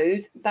that's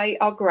those. They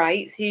are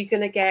great. So you're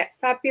going to get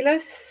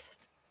fabulous.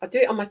 I'll do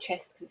it on my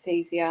chest because it's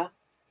easier.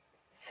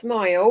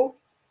 Smile.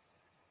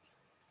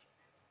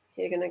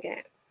 You're going to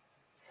get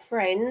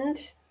friend.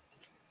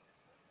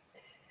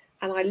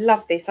 And I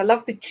love this. I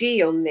love the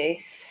G on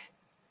this.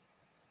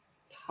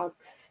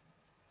 Hugs.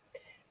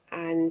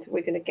 And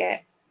we're going to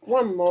get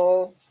one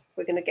more.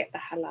 We're going to get the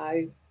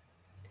hello.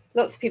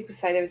 Lots of people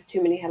say there was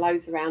too many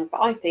hellos around,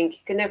 but I think you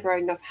can never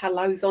have enough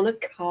hellos on a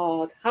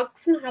card.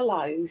 Hugs and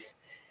hellos.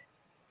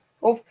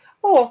 Or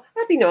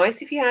that'd be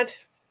nice if you had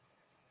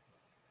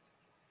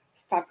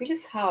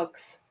fabulous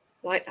hugs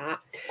like that.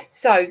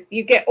 So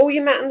you get all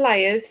your matte and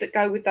layers that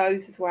go with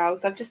those as well.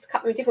 So I've just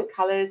cut them in different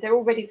colours. They're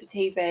all ready for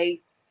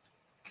TV.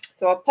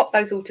 So I'll pop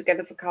those all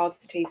together for cards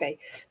for TV.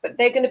 But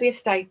they're going to be a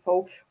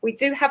staple. We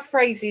do have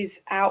phrases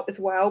out as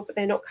well, but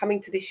they're not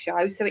coming to this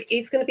show. So it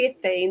is going to be a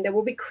theme. There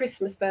will be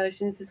Christmas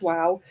versions as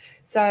well.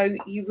 So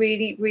you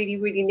really, really,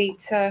 really need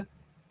to,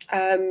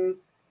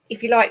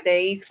 if you like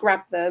these,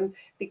 grab them,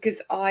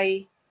 because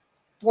I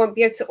won't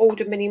be able to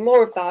order many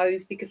more of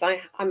those because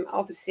I'm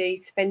obviously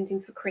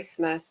spending for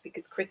Christmas,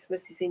 because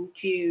Christmas is in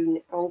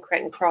June on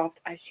Crate and Craft,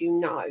 as you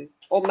know,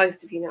 or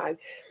most of you know.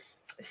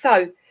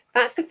 So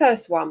that's the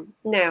first one.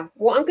 Now,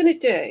 what I'm going to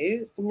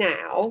do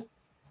now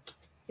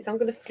is I'm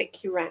going to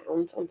flick you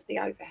around onto the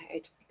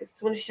overhead because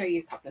I want to show you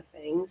a couple of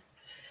things.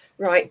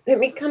 Right, let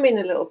me come in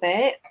a little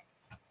bit.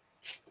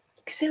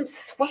 Because I'm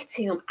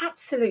sweating. I'm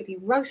absolutely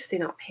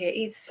roasting up here.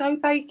 It's so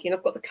baking.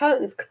 I've got the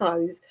curtains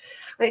closed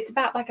and it's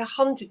about like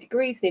 100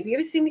 degrees in here. Have you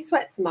ever seen me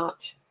sweat so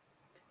much?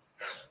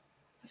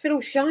 I feel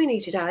all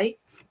shiny today.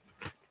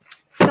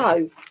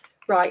 So,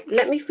 right,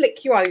 let me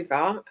flick you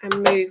over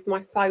and move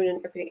my phone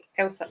and everything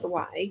else out of the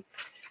way.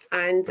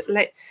 And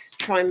let's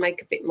try and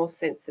make a bit more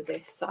sense of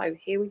this. So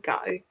here we go.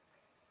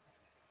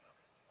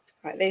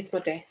 Right, there's my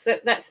desk.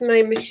 That's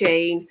my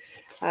machine.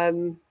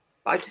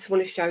 But I just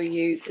want to show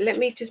you. Let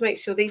me just make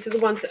sure these are the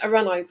ones that are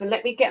unopened.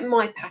 Let me get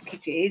my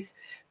packages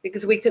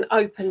because we can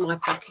open my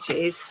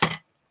packages.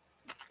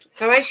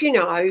 So as you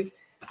know,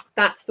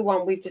 that's the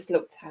one we've just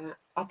looked at.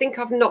 I think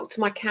I've knocked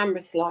my camera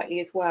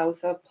slightly as well.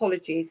 So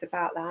apologies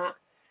about that.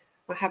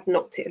 I have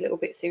knocked it a little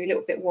bit, so you're a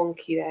little bit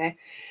wonky there.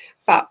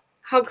 But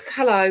hugs,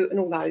 hello, and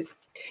all those.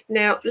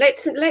 Now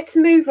let's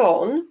move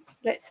on.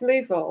 Let's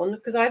move on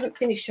because I haven't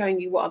finished showing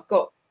you what I've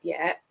got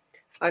yet.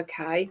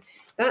 Okay,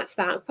 that's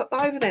that. I'll put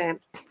that over there.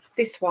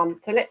 This one.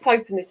 So let's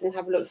open this and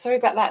have a look. Sorry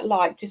about that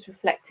light just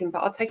reflecting, but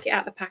I'll take it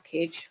out of the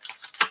package.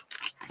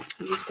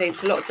 You see,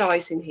 there's a lot of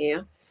dies in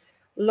here.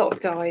 A lot of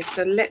dies.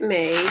 So let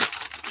me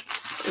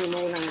get them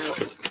all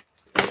out.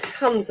 There's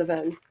tons of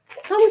them.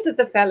 Tons of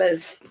the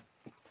fellas.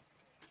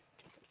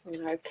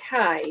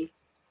 Okay.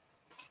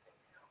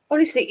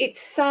 Honestly,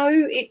 it's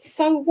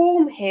so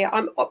warm here.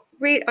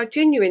 I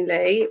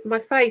genuinely, my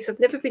face, I've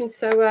never been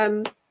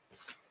so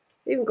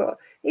even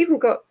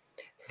got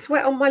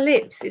sweat on my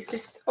lips. It's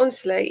just,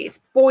 honestly, it's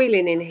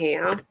boiling in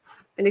here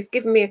and it's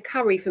given me a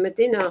curry for my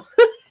dinner.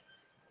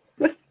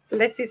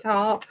 Bless his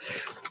heart.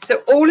 So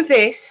all of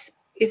this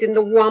is in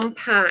the one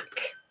pack.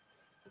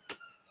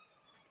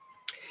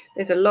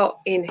 There's a lot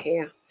in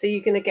here. So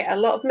you're going to get a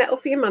lot of metal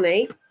for your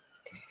money.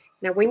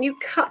 Now, when you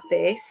cut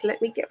this,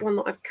 let me get one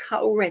that I've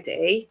cut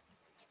already.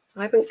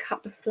 I haven't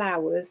cut the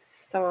flowers,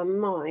 so I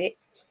might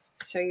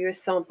show you a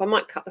sample. I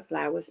might cut the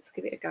flowers. Let's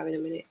give it a go in a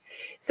minute.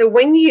 So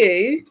when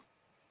you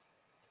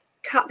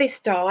cut this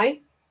die,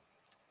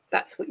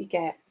 that's what you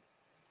get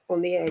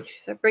on the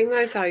edge. So bring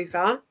those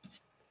over.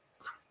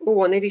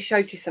 Oh, I nearly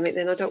showed you something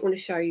then. I don't want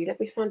to show you. Let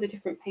me find a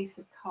different piece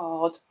of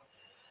card.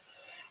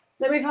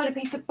 Let me find a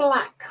piece of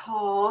black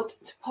card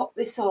to pop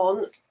this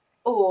on,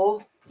 or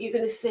you're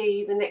going to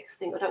see the next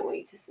thing I don't want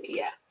you to see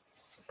yet,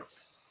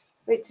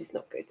 which is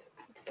not good.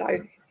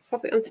 So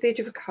pop it onto the edge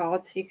of a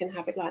card so you can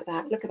have it like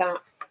that. Look at that.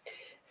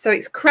 So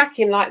it's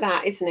cracking like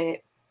that, isn't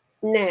it?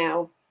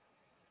 Now,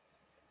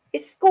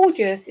 it's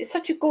gorgeous. It's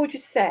such a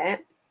gorgeous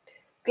set.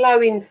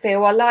 Glowing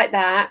feel. I like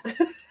that.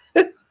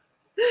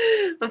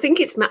 I think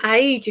it's my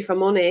age, if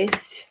I'm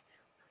honest.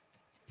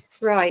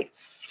 Right.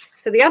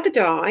 So the other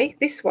die,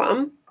 this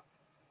one,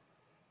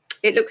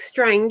 it looks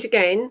strange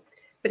again,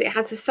 but it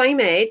has the same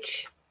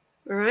edge.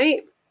 All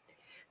right.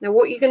 Now,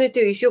 what you're going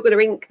to do is you're going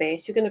to ink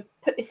this. You're going to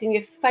put this in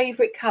your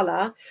favourite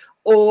colour,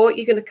 or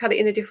you're going to cut it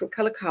in a different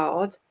colour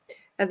card.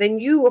 And then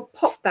you will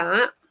pop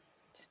that.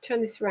 Just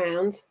turn this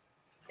around.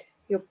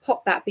 You'll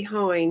pop that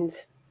behind.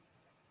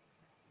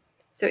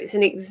 So it's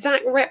an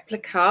exact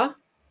replica,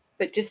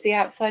 but just the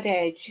outside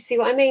edge. You see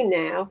what I mean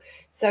now?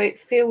 So it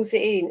fills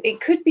it in.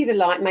 It could be the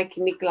light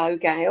making me glow,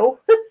 Gail.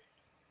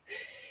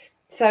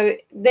 So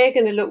they're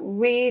going to look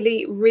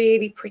really,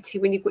 really pretty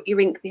when you've got your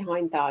ink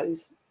behind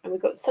those. And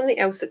we've got something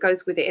else that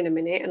goes with it in a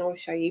minute, and I'll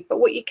show you. But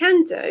what you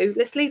can do,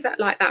 let's leave that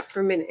like that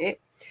for a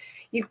minute.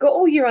 You've got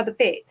all your other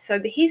bits. So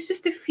here's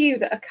just a few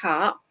that are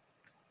cut.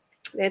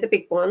 They're the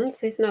big ones.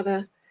 There's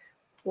another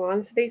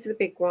one. So these are the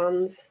big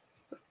ones.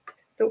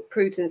 Little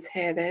Prudence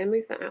hair there.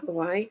 Move that out of the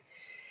way.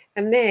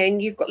 And then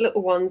you've got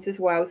little ones as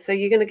well. So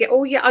you're going to get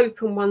all your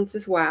open ones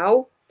as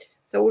well.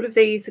 So all of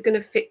these are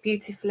going to fit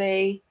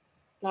beautifully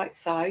like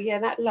so. Yeah,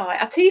 that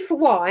light. I'll tell you for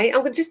why.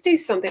 I'm going to just do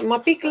something. My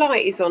big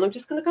light is on. I'm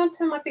just going to go and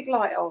turn my big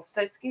light off.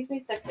 So excuse me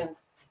a second.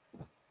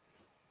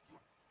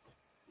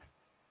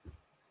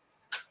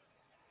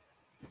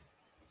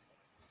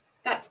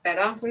 That's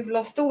better. We've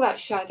lost all that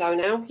shadow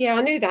now. Yeah,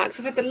 I knew that because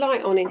I've had the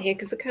light on in here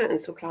because the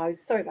curtains were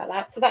closed. Sorry about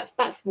that. So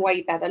that's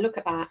way better. Look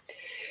at that.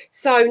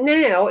 So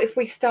now if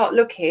we start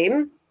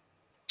looking,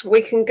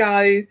 we can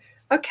go,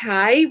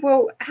 okay,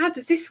 well, how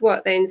does this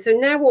work then? So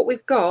now what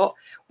we've got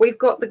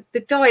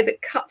the die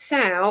that cuts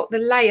out the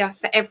layer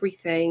for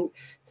everything.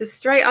 So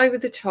straight over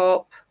the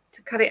top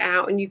to cut it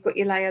out, and you've got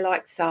your layer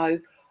like so.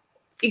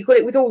 You've got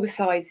it with all the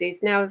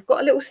sizes. Now I've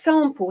got a little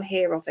sample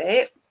here of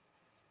it.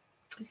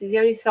 This is the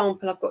only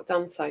sample I've got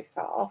done so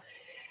far.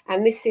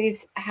 And this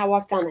is how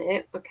I've done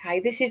it. Okay,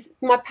 this is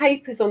my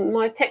papers on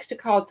my texture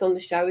cards on the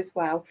show as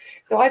well.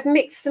 So I've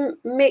mixed and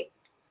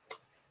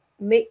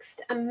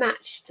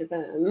matched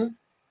them.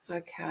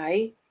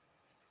 Okay.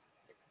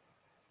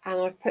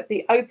 And I've put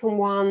the open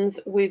ones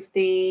with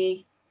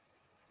the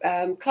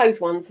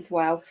closed ones as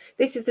well.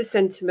 This is the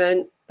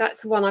sentiment.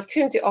 That's the one. I've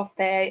trimmed it off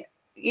there.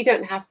 You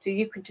don't have to.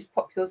 You can just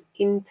pop yours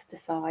into the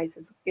size,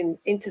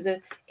 into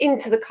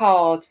the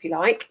card if you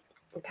like.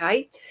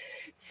 Okay,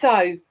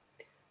 so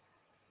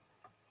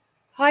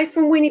hi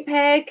from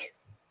Winnipeg.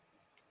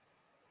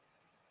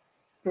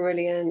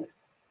 Brilliant.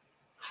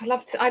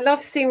 I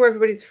love seeing where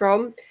everybody's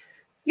from.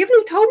 You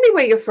haven't told me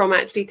where you're from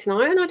actually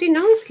tonight, and I didn't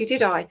ask you,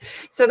 did I?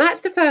 So that's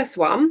the first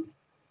one.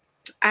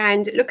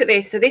 And look at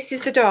this. So this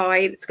is the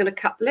die that's going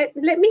to cut. Let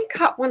me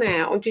cut one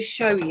out and just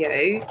show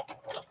you.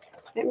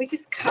 Let me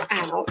just cut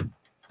out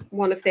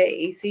one of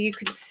these so you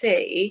can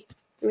see.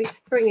 Let me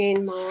just bring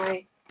in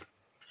my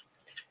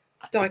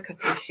die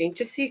cutting machine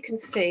just so you can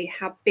see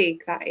how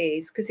big that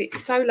is, because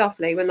it's so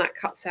lovely when that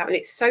cuts out and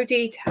it's so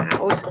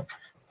detailed.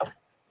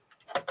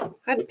 I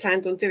hadn't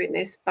planned on doing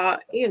this,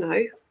 but you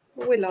know,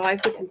 we're live,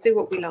 we can do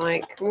what we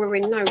like and we're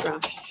in no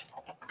rush.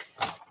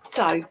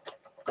 So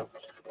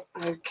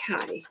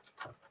okay,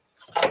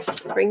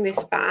 bring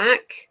this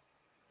back.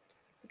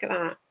 Look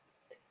at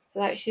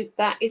that. So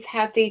that is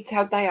how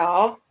detailed they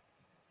are.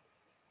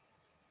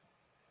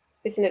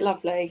 Isn't it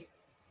lovely?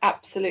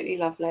 Absolutely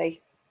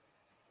lovely.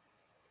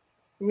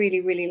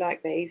 Really, really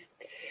like these.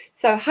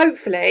 So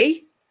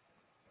hopefully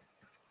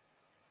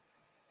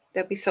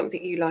there'll be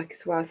something you like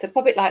as well. So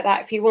pop it like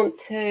that if you want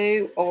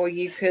to, or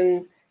you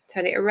can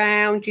turn it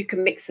around. You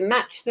can mix and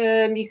match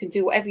them. You can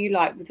do whatever you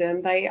like with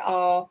them. They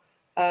are,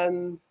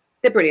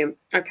 they're brilliant.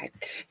 Okay,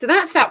 so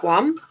that's that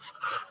one.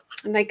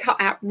 And they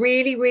cut out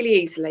really,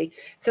 really easily.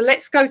 So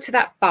let's go to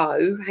that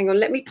bow. Hang on,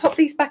 let me pop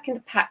these back in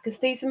the pack because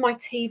these are my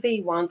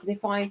TV ones. And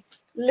if I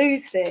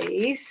lose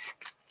these,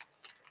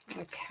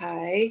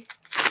 okay.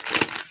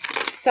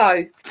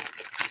 So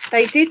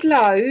they did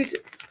load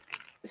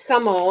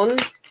some on.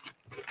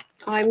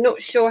 I'm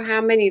not sure how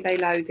many they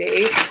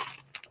loaded,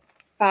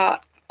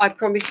 but I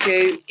promise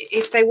you,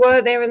 if they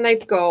were there and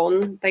they've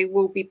gone, they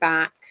will be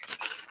back.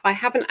 I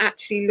haven't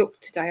actually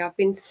looked today. I've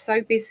been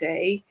so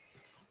busy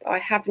that I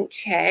haven't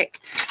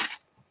checked.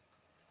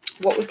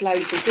 what was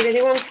loaded. Did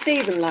anyone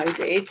see them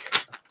loaded?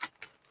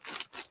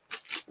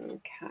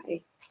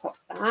 Okay, pop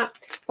that.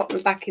 Pop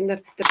them back in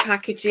the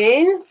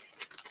packaging.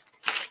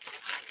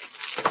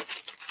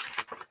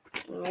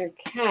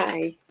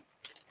 Okay.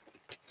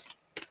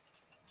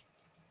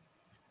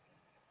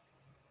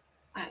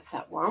 That's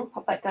that one.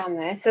 Pop that down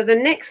there. So the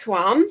next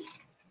one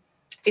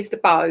is the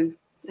bow.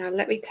 Now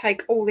let me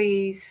take all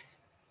these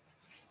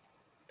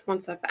to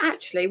one side. But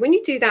actually, when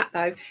you do that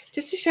though,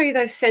 just to show you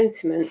those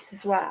sentiments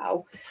as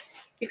well,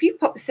 if you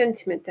pop the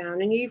sentiment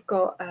down and you've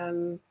got,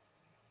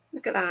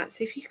 look at that.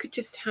 So if you could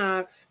just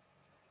have,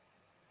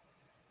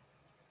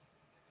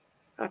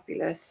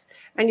 fabulous.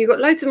 And you've got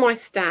loads of my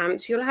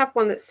stamps. You'll have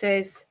one that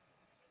says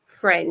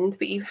friend,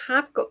 but you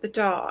have got the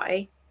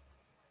die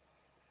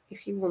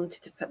if you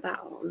wanted to put that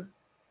on.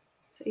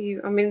 So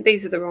I mean,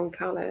 these are the wrong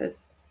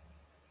colours.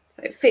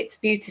 So it fits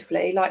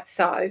beautifully like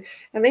so.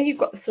 And then you've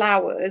got the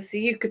flowers. So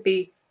you could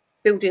be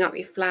building up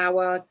your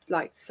flower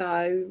like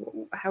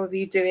so, however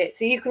you do it.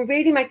 So you can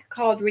really make a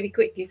card really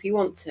quickly if you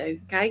want to,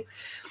 okay?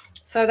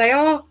 So they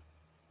are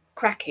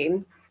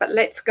cracking, but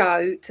let's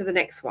go to the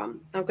next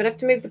one. I'm going to have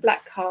to move the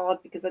black card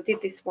because I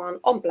did this one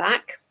on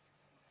black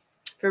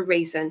for a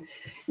reason.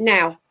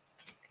 Now,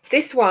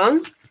 this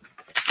one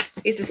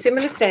is a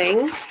similar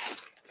thing.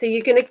 So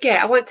you're going to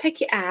get, I won't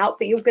take it out,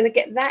 but you're going to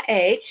get that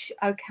edge,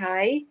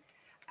 okay?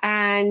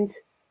 And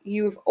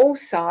you've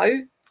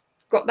also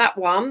got that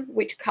one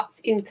which cuts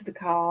into the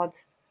card,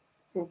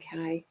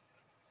 okay?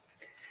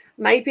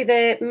 Maybe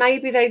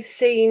they've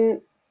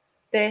seen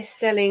they're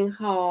selling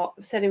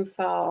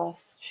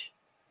fast.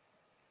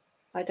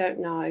 I don't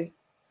know.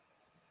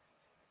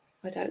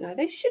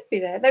 They should be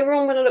there. They were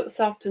on when I looked this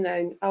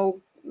afternoon. Oh,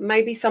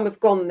 maybe some have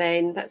gone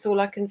then. That's all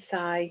I can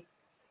say.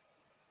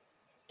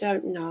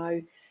 Don't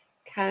know.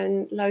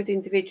 Can load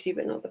individually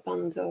but not the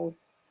bundle.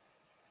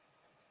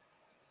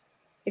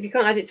 If you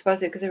can't add it to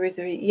Buzzard because there is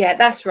yeah,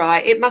 that's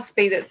right. It must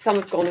be that some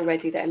have gone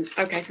already then.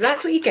 Okay, so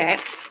that's what you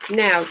get.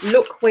 Now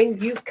look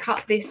when you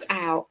cut this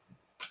out.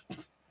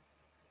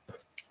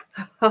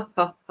 Ha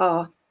ha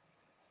ha.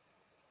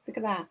 Look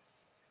at that.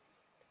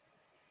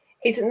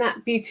 Isn't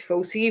that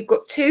beautiful? So you've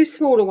got two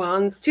smaller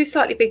ones, two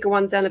slightly bigger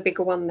ones and a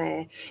bigger one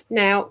there.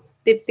 Now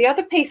the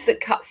other piece that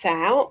cuts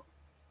out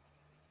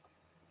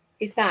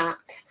is that.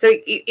 So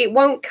it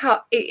won't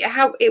cut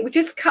it would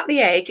just cut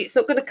the edge. It's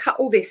not going to cut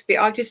all this bit.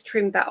 I just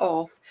trimmed that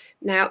off.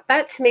 Now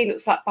that to me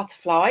looks like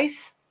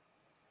butterflies.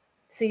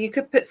 So you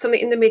could put something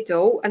in the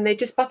middle and they're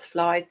just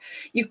butterflies.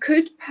 You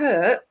could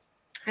put,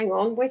 hang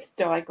on, where's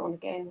the die gone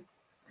again?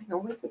 Hang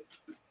on,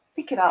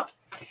 pick it up.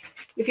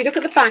 If you look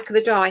at the back of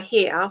the die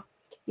here,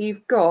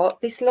 you've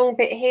got this long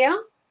bit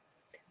here,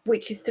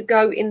 which is to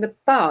go in the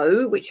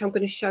bow, which I'm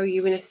going to show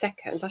you in a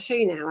second. I'll show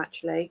you now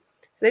actually.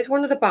 So there's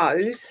one of the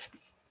bows.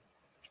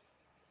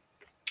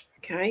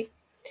 Okay,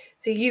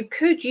 so you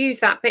could use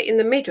that bit in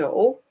the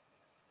middle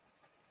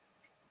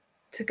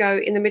to go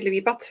in the middle of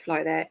your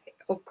butterfly there,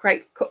 or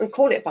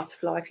call it a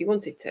butterfly if you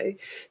wanted to.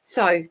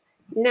 So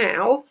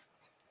now,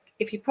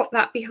 if you pop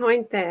that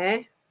behind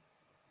there,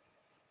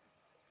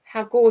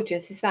 how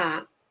gorgeous is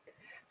that?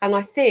 And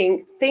I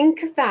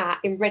think of that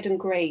in red and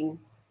green.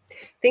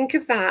 Think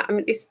of that. I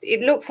mean,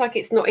 it looks like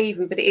it's not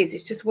even, but it is.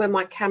 It's just where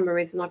my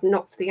camera is, and I've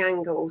knocked the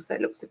angle, so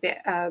it looks a bit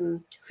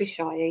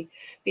fisheye.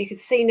 But you can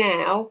see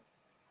now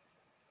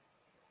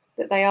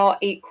that they are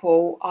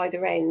equal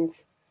either end.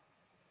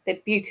 They're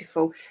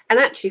beautiful. And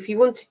actually, if you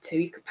wanted to,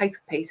 you could paper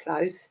piece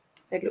those.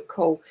 They'd look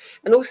cool.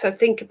 And also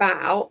think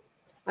about,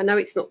 I know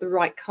it's not the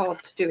right card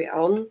to do it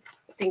on,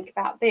 but think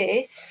about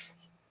this.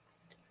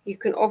 You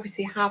can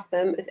obviously have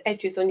them as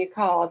edges on your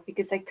card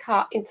because they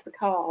cut into the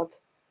card.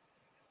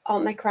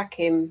 Aren't they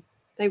cracking?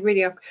 They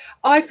really are.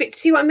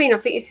 See what I mean? I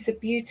think this is a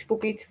beautiful,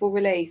 beautiful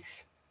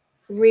release.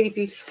 Really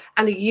beautiful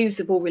and a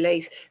usable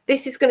release.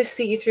 This is going to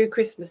see you through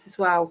Christmas as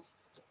well.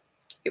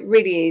 It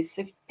really is.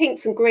 So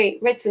pinks and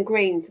reds and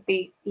greens would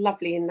be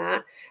lovely in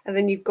that. And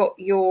then you've got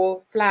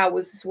your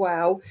flowers as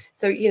well.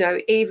 So, you know,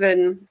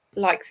 even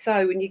like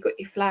so, when you've got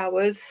your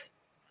flowers,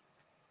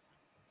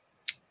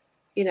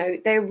 you know,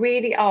 they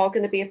really are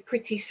going to be a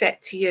pretty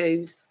set to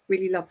use.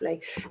 Really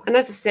lovely. And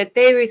as I said,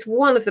 there is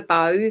one of the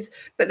bows,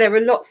 but there are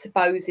lots of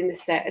bows in the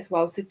set as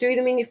well. So do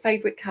them in your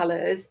favourite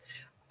colours.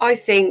 I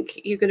think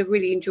you're going to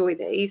really enjoy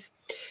these.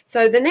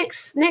 So the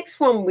next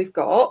one we've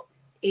got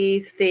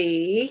is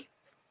the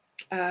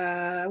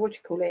what do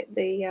you call it?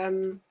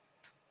 The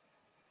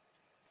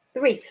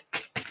wreath.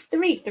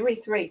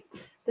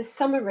 The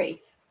summer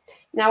wreath.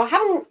 Now I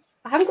haven't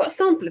got a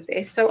sample of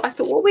this, so I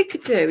thought what we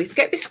could do is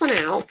get this one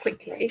out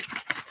quickly.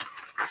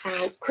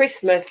 And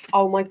Christmas,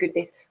 oh my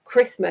goodness,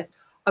 Christmas.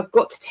 I've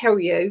got to tell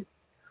you,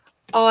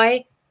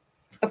 I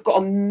have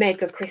got a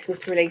mega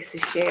Christmas release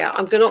this year.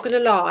 I'm not going to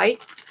lie.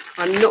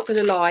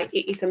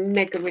 It is a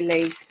mega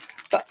release.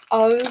 But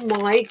oh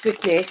my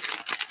goodness,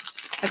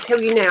 I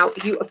tell you now,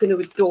 you are going to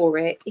adore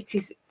it. It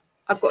is.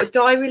 I've got a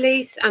die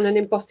release and an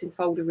embossing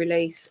folder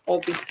release,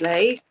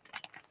 obviously.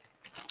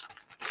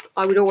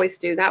 I would always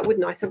do that,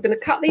 wouldn't I? So I'm going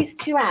to cut these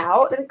two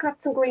out. Let me grab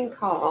some green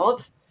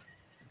card.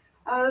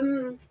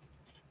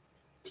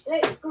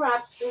 let's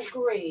grab some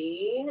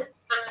green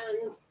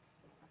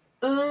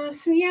and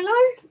some yellow.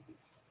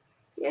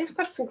 Yeah, let's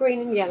grab some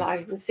green and yellow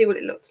and see what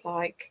it looks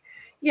like.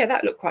 Yeah,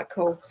 that looked quite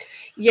cool.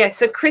 Yeah,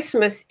 so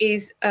Christmas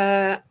is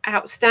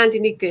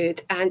outstandingly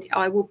good, and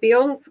I will be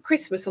on for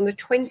Christmas on the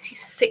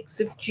 26th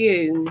of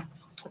June.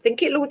 I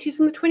think it launches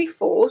on the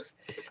 24th,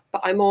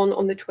 but I'm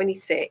on the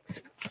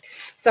 26th.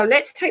 So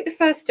let's take the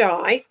first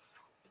die.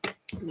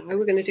 No,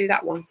 we're going to do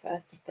that one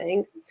first, I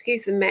think.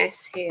 Excuse the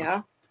mess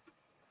here.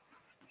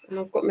 And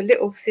I've got my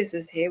little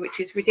scissors here, which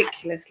is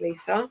ridiculous,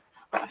 Lisa.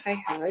 But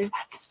hey-ho.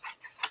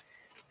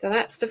 So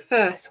that's the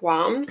first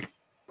one.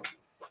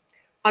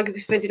 I'm going to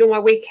be spending all my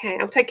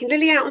weekend. I'm taking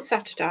Lily out on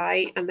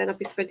Saturday, and then I'll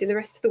be spending the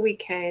rest of the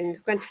weekend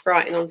going to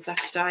Brighton on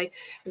Saturday.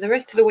 And the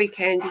rest of the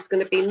weekend is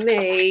going to be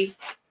me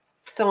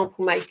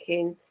sample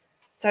making.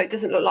 So it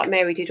doesn't look like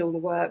Mary did all the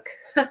work.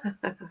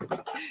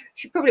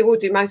 She probably will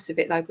do most of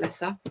it, though, bless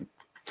her.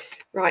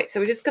 Right, so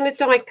we're just going to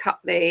die cut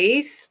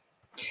these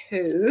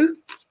two.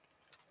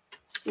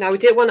 No, we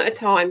do it one at a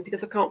time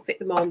because I can't fit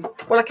them on.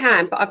 Well, I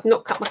can, but I've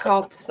not cut my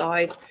card to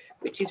size,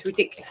 which is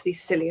ridiculously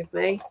silly of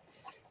me.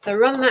 So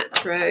run that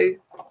through.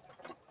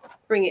 Let's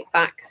bring it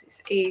back because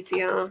it's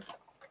easier.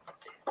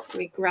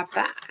 We grab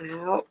that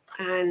out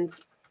and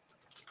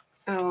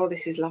oh,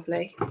 this is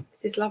lovely.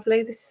 This is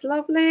lovely. This is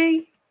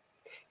lovely.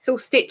 It's all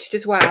stitched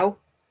as well.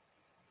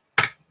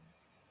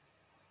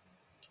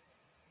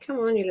 Come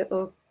on, you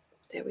little.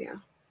 There we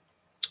are.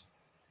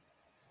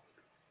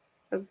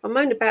 I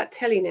moan about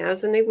telly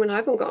nows, and even when I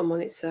haven't got them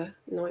on, it's a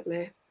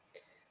nightmare.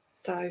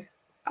 So,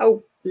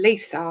 oh,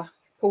 Lisa,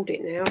 pulled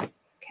it now.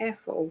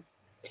 Careful.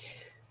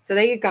 So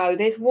there you go.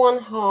 There's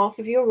one half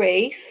of your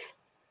wreath.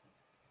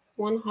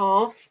 One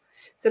half.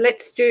 So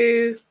let's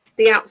do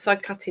the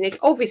outside cutting edge.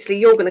 Obviously,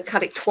 you're going to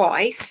cut it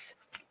twice,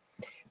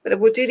 but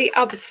we'll do the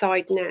other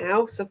side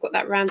now. So I've got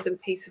that random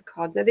piece of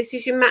card. Now, this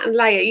is your mat and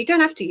layer. You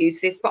don't have to use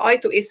this, but I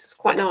thought this was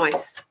quite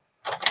nice.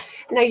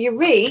 Now, your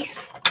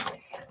wreath,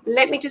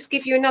 let me just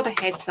give you another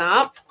heads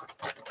up.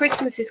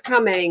 Christmas is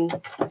coming.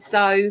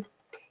 So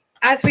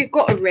as we've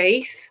got a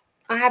wreath,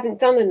 I haven't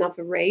done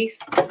another wreath,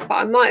 but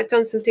I might have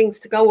done some things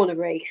to go on a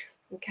wreath.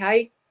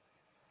 Okay.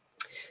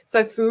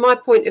 So from my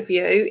point of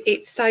view,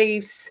 it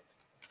saves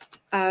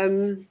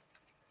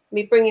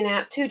me bringing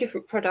out two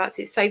different products.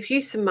 It saves you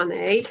some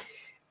money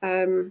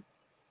and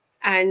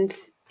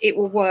it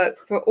will work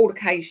for all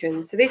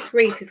occasions. So this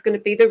wreath is going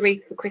to be the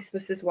wreath for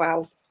Christmas as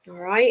well. All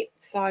right.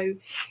 So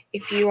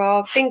if you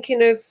are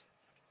thinking of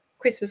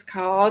Christmas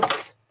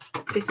cards,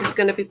 this is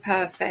going to be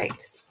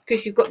perfect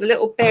because you've got the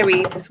little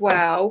berries as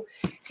well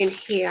in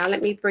here.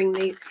 Let me bring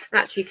these.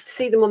 Actually, you can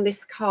see them on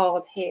this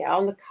card here.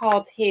 On the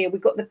card here, we've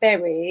got the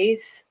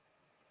berries.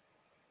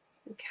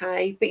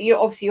 Okay, but you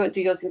obviously you won't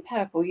do yours in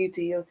purple. You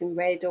do yours in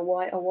red or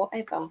white or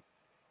whatever.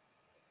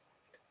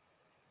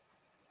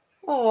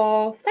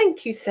 Oh,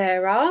 thank you,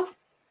 Sarah.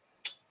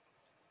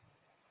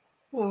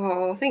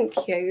 Oh,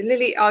 thank you,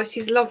 Lily. Oh,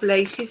 she's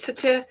lovely. She's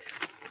such a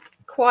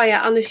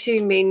quiet,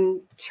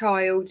 unassuming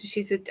child.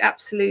 She's an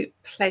absolute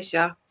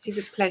pleasure. She's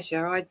a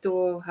pleasure. I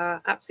adore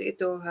her. Absolutely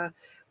adore her.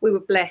 We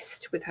were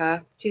blessed with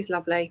her. She's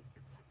lovely.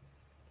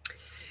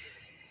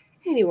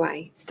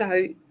 Anyway,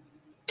 so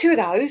two of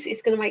those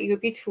is going to make you a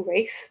beautiful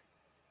wreath.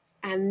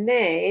 And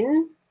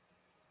then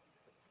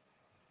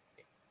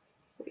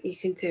what you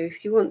can do,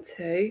 if you want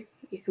to,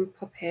 you can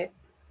pop it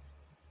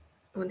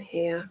on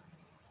here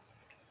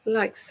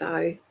like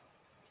so.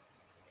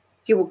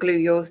 You will glue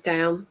yours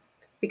down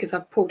because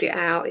I've pulled it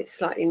out. It's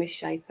slightly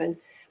misshapen.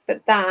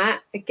 But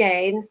that,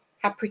 again,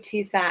 how pretty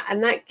is that?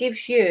 And that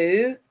gives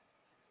you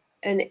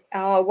an,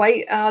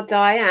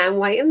 Diane,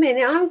 wait a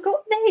minute. I haven't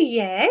got there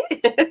yet.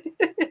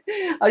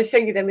 I'll show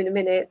you them in a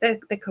minute. They're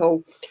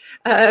cool.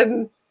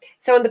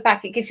 So on the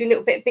back, it gives you a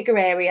little bit bigger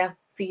area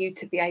for you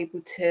to be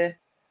able to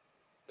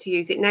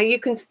use it. Now you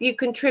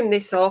can trim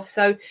this off.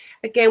 So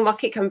again, I'll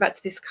keep coming back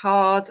to this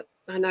card.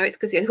 I know it's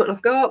because the only one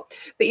I've got,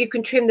 but you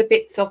can trim the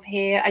bits off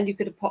here and you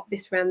could have popped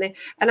this around there.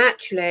 And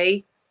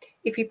actually,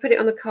 if you put it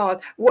on the card,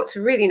 what's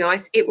really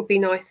nice, it would be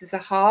nice as a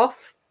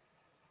half.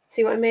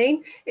 See what I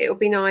mean? It will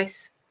be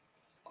nice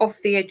off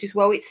the edge as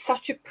well. It's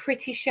such a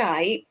pretty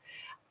shape.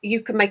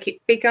 You can make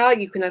it bigger.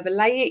 You can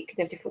overlay it. You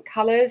can have different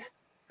colours.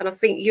 And I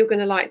think you're going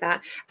to like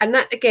that. And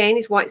that, again,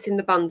 is why it's in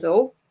the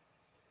bundle.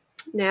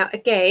 Now,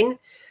 again,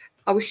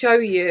 I will show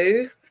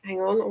you,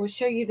 hang on, I will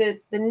show you the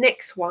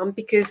next one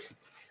because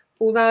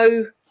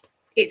although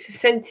it's a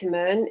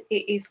sentiment,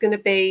 it is going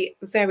to be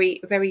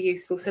very, very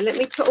useful. So let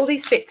me put all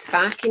these bits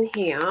back in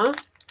here.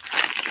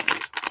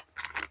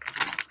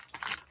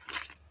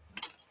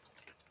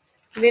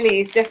 Lily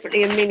is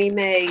definitely a mini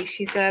me.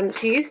 She's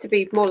she used to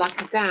be more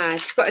like a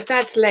dad. She's got a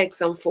dad's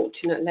legs,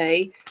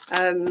 unfortunately,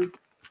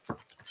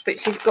 but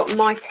she's got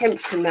my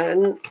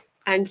temperament,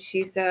 and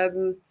she's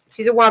a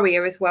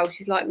worrier as well.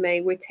 She's like me.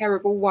 We're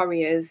terrible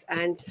worriers,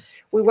 and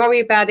we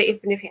worry about it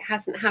even if it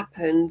hasn't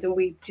happened, and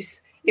we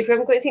just, if we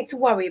haven't got anything to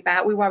worry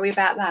about, we worry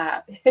about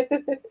that.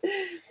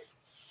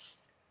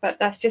 But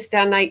that's just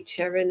our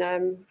nature,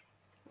 and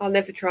I'll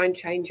never try and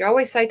change her. I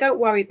always say, don't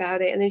worry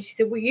about it. And then she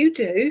said, well, you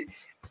do.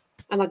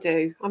 And I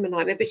do. I'm a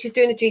nightmare. But she's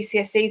doing the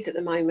GCSEs at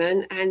the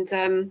moment,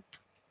 and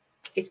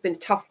it's been a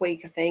tough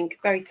week, I think.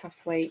 Very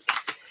tough week.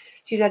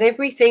 She's had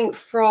everything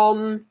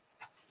from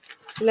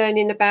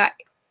learning about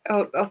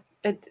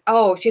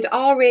she had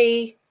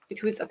RE,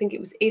 which was, I think it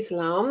was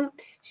Islam.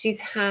 She's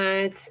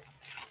had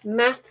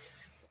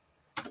maths.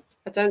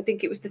 I don't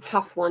think it was the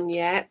tough one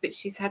yet, but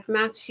she's had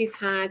maths. She's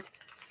had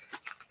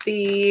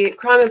the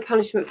Crime and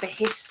Punishment for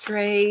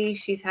history.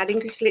 She's had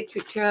English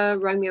literature,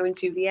 Romeo and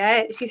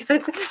Juliet. She's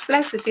had,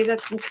 bless her, she's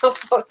had some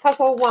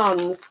tougher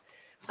ones.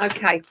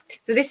 Okay,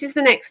 so this is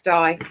the next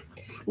die.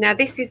 Now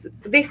this is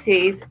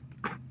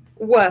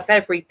worth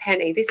every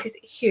penny. This is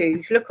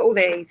huge. Look at all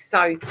these.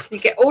 So you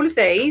get all of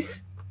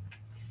these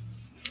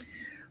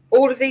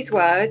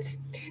words.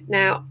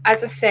 Now,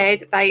 as I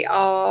said, they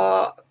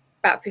are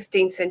about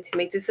 15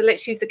 centimeters. So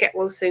let's use the Get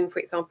Well Soon, for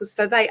example.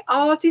 So they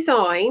are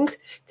designed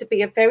to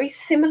be a very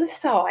similar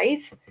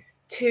size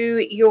to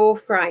your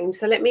frame.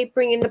 So let me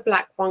bring in the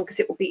black one because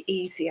it will be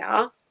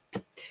easier.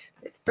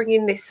 Let's bring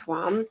in this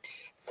one.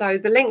 So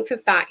the length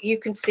of that, you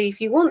can see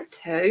if you want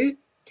to,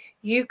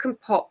 you can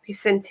pop your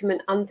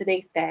sentiment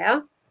underneath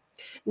there.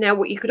 Now,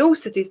 what you could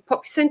also do is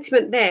pop your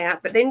sentiment there,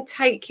 but then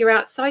take your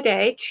outside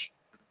edge,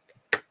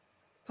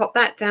 pop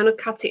that down and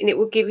cut it, and it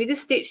will give you the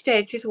stitched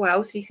edge as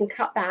well. So you can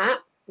cut that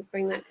and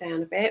bring that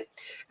down a bit.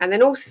 And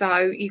then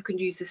also you can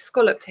use the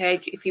scalloped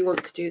edge if you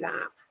want to do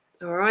that.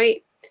 All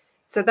right.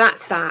 So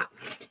that's that.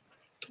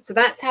 So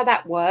that's how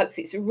that works.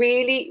 It's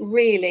really,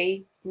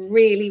 really,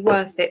 really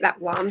worth it, that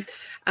one,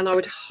 and I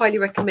would highly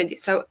recommend it.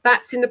 So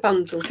that's in the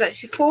bundle. So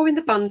that's your 4 in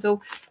the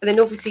bundle, and then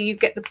obviously you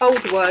get the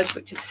bolder words,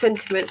 which are the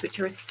sentiments, which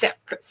are a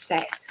separate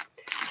set.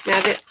 Now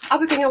the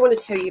other thing I want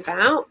to tell you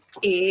about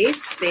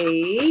is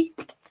the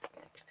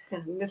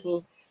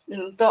little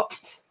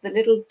dots, the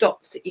little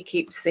dots that you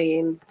keep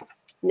seeing.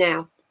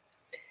 Now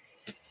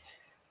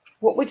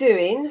what we're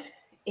doing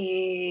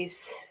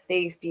is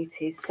these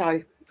beauties. So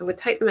I'm going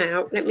to take them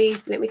out. Let me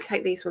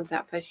take these ones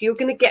out first. You're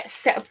going to get a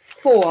set of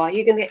 4.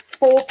 You're going to get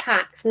 4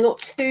 packs, not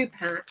 2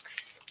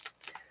 packs.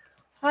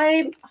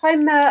 Hi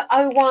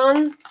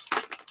Mer01.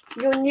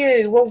 You're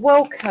new. Well,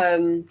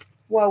 welcome.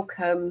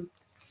 Welcome.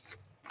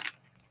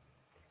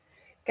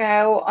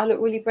 Gail, I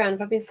look really brown.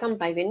 Have I been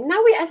sunbathing?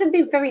 No, it hasn't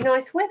been very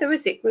nice weather,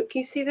 is it? Can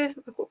you see I've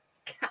got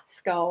cat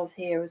scars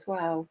here as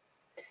well.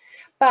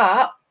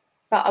 But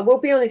I will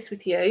be honest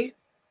with you.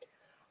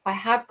 I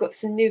have got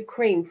some new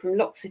cream from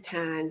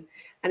L'Occitane,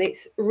 and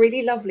it's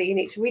really lovely and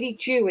it's really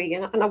dewy,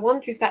 and I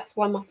wonder if that's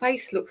why my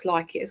face looks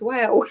like it as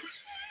well.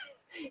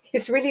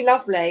 It's really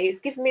lovely. It's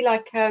giving me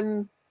like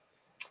a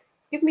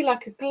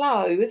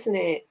glow, isn't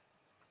it?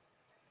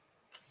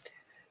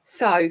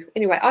 So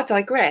anyway, I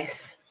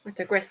digress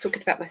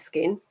talking about my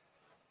skin.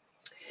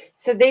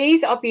 So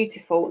these are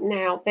beautiful.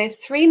 Now they're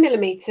 3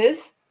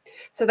 millimeters,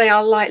 so they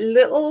are like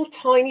little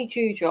tiny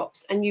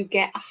dewdrops, and you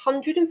get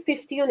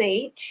 150 on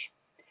each.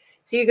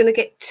 So you're going to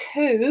get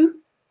 2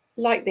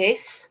 like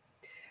this,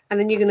 and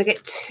then you're going to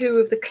get 2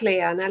 of the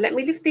clear. Now let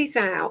me lift these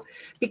out,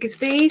 because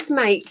these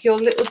make your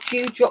little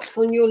dewdrops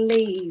on your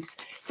leaves.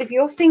 So if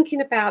you're thinking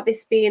about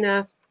this being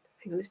a,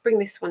 hang on, let's bring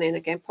this one in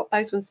again, pop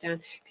those ones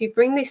down. If you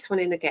bring this one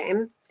in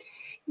again,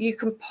 you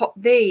can pop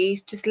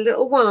these, just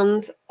little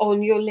ones,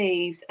 on your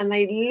leaves, and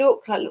they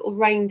look like little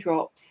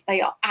raindrops.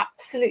 They are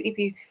absolutely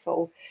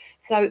beautiful.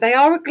 So they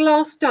are a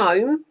glass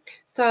dome,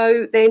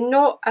 so they're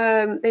not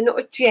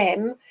a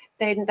gem.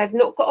 Then they've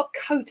not got a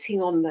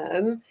coating on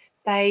them.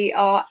 They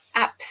are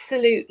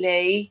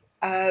absolutely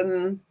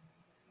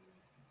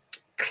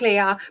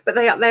clear, but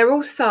they're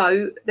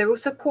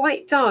also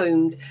quite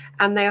domed,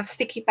 and they are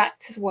sticky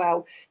backed as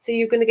well. So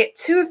you're going to get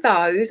 2 of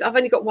those. I've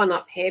only got 1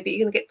 up here, but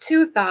you're going to get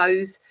 2 of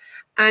those,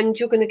 and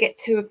you're going to get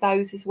 2 of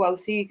those as well.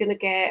 So you're going to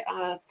get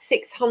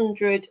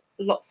 600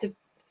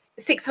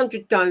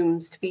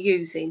 domes to be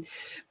using.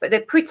 But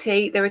they're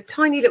pretty. They're a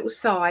tiny little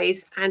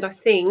size, and I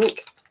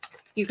think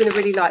you're going to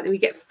really like them. You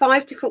get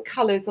 5 different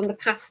colours on the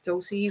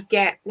pastel. So you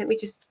get, let me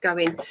just go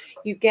in.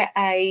 You get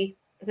I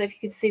don't know if you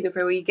can see them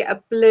very well. You get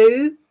a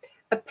blue,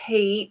 a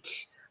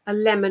peach, a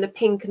lemon, a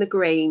pink, and a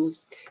green.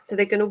 So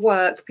they're going to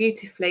work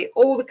beautifully.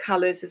 All the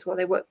colours as well.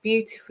 They work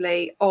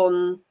beautifully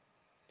on.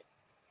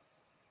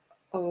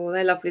 Oh,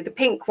 they're lovely. The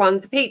pink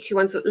ones, the peachy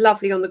ones look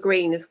lovely on the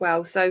green as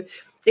well. So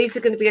these are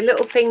going to be a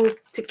little thing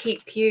to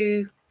keep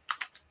you,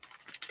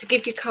 to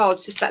give your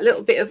cards just that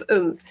little bit of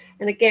oomph.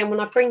 And again, when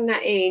I bring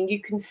that in,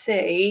 you can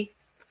see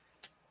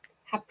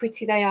how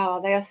pretty they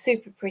are. They are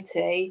super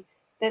pretty.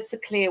 There's the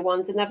clear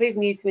ones, and I've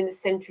even used them in the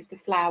centre of the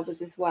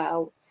flowers as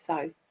well.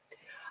 So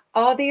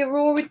are the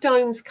Aurora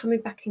Domes coming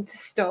back into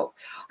stock?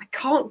 I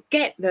can't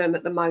get them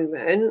at the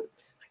moment.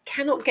 I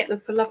cannot get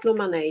them for love nor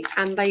money,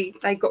 and they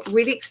got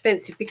really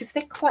expensive because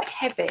they're quite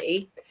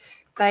heavy.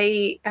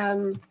 They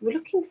were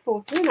looking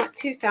for something like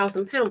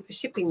 £2,000 for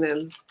shipping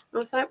them. I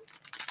was like,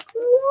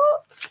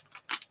 what?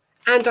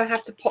 And I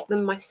have to pop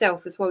them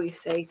myself as well, you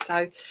see.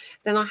 So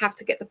then I have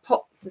to get the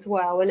pots as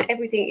well, and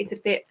everything is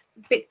a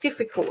bit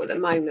difficult at the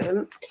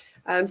moment.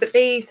 But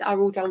these are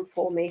all done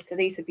for me, so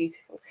these are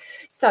beautiful.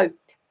 So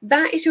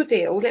that is your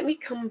deal. Let me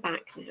come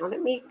back now.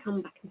 Let me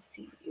come back and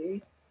see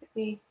you.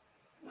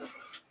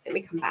 Let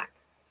me come back.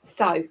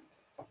 So,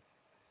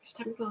 just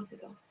take my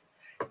glasses off.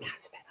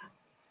 That's better.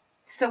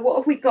 So, what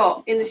have we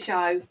got in the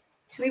show?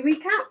 Should we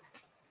recap?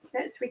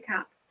 Let's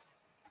recap.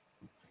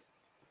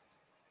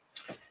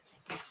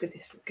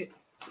 Goodness, good.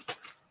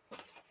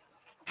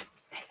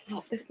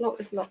 There's a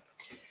lot.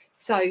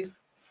 So,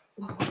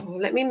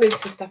 let me move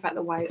some stuff out of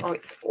the way, or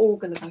it's all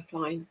going to go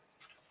flying.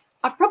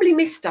 I've probably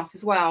missed stuff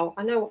as well.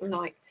 I know what I'm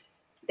like.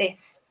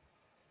 This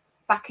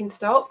back in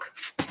stock.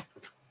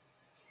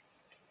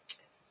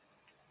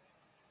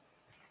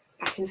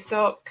 Back in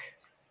stock.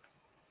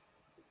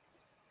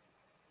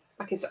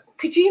 Back in stock.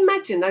 Could you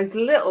imagine those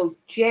little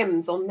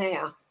gems on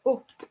there?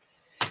 Oh,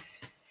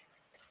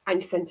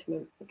 and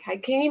sentiment. Okay,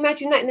 can you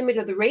imagine that in the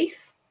middle of the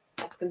wreath?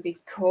 That's going to be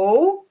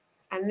cool.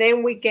 And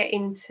then we get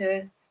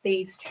into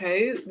these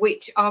two,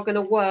 which are going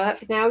to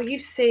work. Now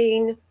you've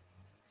seen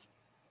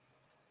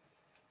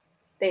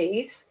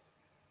these.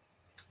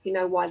 You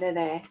know why they're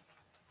there.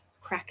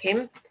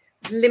 Cracking.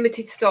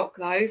 Limited stock,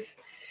 those.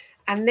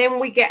 And then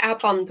we get our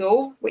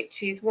bundle,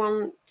 which is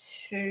 1,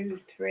 2,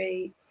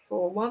 3,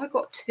 4. Why have I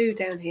got 2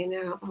 down here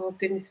now? Oh,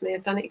 goodness me,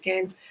 I've done it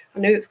again. I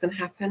knew it was going to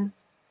happen.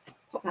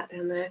 Put that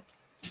down there.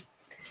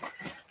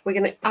 We're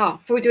going to,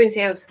 before we do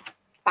anything else,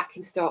 back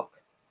in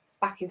stock.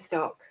 Back in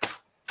stock.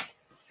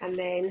 And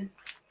then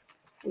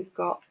we've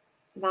got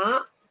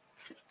that,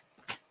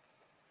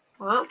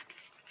 and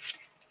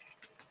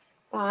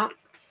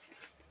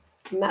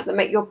that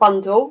make your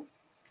bundle.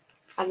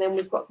 And then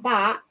we've got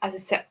that as a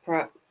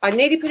separate. I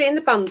nearly put it in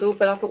the bundle,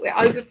 but I thought we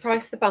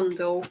overpriced the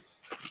bundle,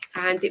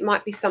 and it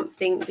might be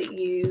something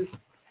that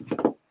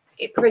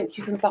it prevents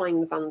you from buying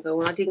the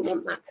bundle, and I didn't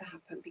want that to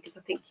happen because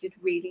I think you'd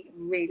really,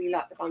 really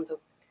like the bundle.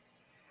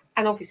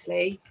 And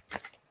obviously,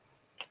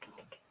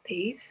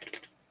 these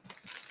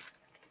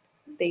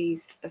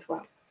as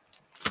well.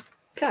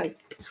 So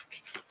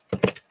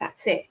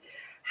that's it.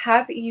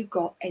 Have you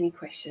got any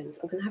questions?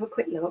 I'm going to have a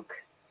quick look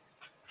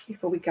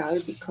before we go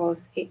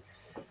because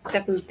it's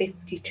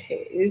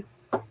 7:52.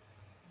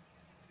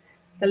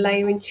 The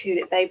layering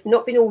tulip, they've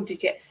not been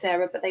ordered yet,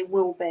 Sarah, but they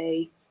will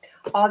be.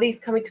 Are these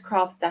coming to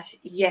Craft Stash?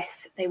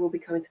 Yes, they will be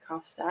coming to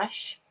Craft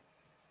Stash.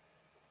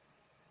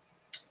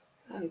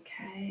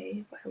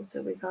 Okay, what else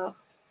have we got?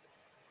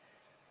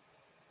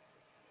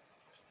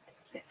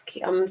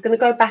 I'm going to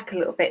go back a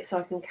little bit so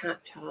I can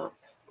catch up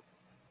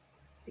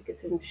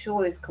because I'm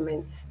sure there's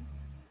comments.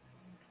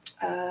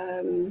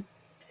 Can't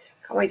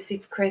wait to see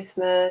for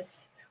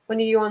Christmas. When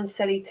are you on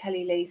Selly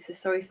Telly, Lisa?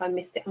 Sorry if I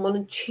missed it. I'm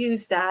on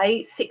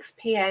Tuesday, 6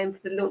 p.m. for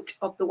the launch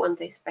of the one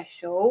day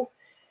special.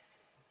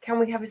 Can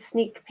we have a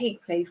sneak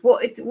peek, please?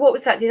 What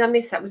was that? Did I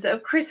miss that? Was it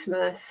of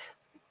Christmas?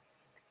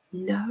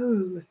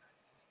 No.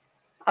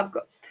 I've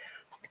got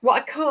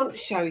what I can't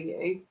show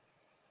you.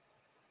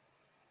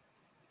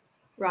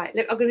 Right,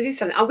 look, I'm going to do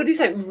something. I'm going to do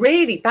something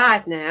really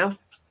bad now.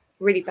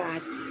 Really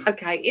bad.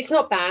 Okay, it's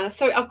not bad.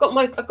 Sorry, I've got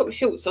my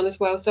shorts on as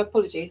well, so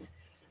apologies.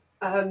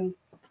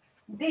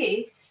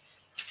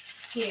 This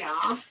here,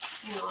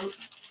 hang on.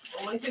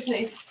 Oh my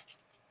goodness.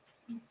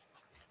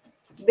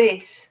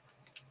 This,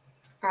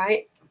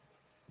 right?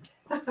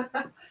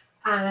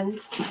 And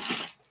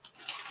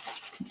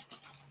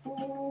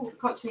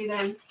can't show you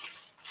them.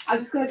 I'm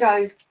just going to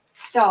go.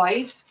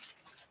 Dies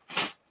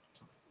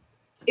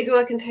is all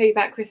I can tell you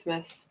about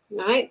Christmas,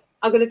 right?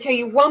 I'm going to tell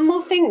you one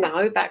more thing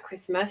though about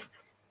Christmas,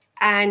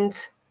 and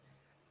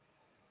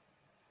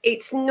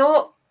it's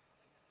one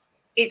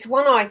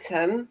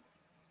item,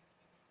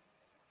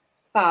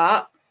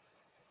 but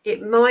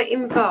it might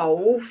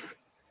involve,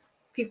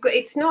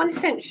 it's not an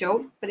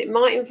essential, but it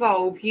might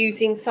involve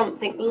using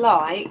something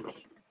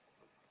like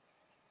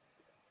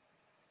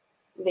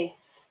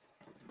this,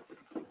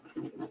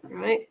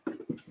 right?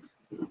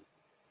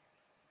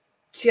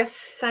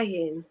 Just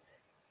saying.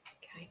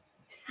 Okay.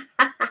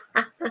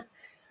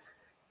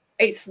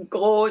 It's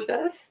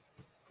gorgeous.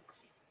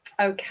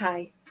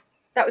 Okay.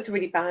 That was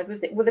really bad,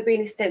 wasn't it? Will there be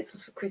any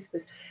stencils for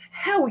Christmas?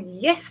 Hell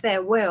yes,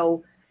 there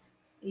will.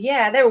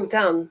 Yeah, they're all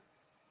done.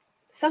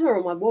 Some are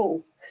on my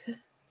wall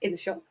in the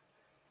shop,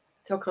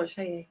 so I can't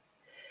show you.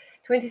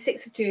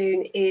 26th of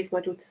June is my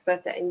daughter's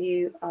birthday, and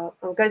I'm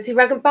going to see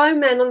Rag and Bone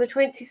Man on the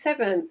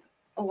 27th.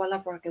 Oh, I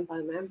love Rag and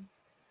Bone Man.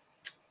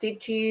 Did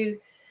I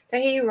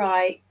hear you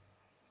right?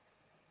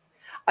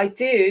 I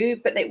do,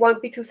 but it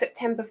won't be till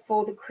September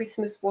for the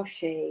Christmas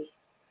washi.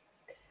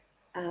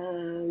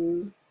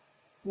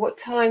 What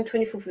time?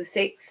 24th of the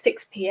 6th,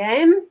 6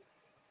 p.m.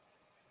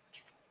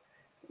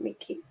 Let me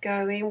keep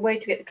going. Where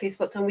do you get the clear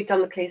spots on? We've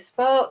done the clear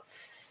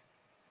spots.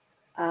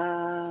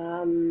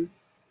 Miriam,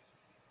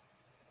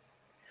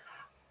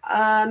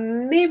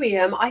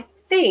 I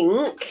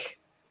think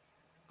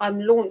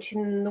I'm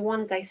launching the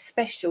one day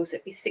specials.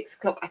 It'd be 6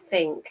 o'clock, I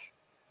think.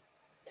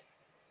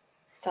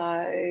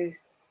 So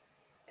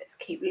let's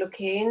keep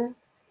looking.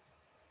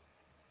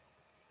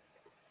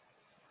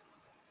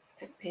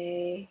 Let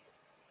me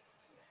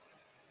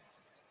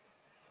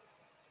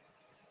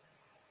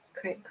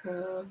create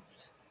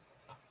crafts.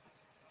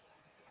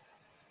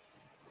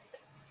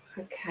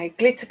 Okay,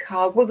 glitter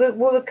card. Will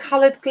the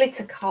coloured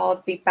glitter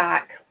card be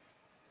back?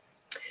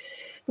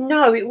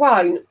 No, it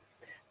won't.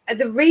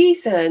 The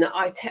reason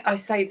I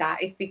say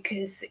that is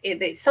because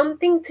it's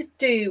something to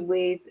do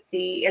with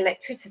the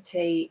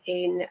electricity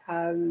in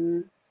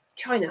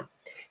China.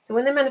 So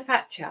when they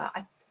manufacture,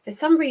 for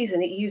some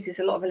reason, it uses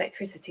a lot of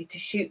electricity to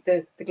shoot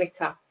the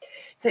glitter.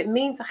 So it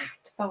means I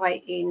have to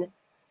buy in.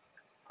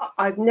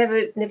 I've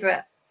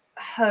never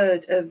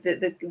heard of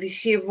the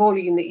sheer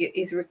volume that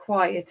is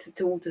required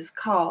to order this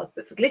card.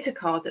 But for glitter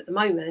card at the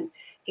moment,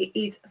 it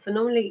is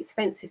phenomenally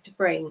expensive to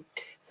bring.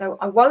 So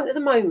I won't at the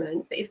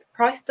moment, but if the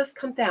price does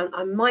come down,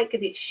 I might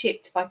get it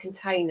shipped by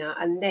container,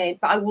 and then,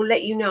 but I will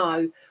let you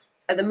know.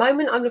 At the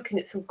moment, I'm looking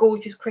at some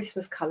gorgeous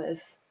Christmas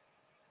colours.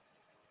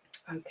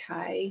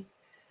 Okay.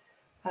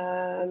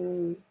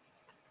 Am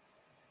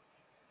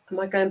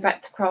I going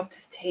back to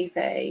Crafters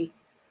TV?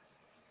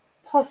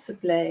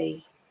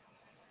 Possibly.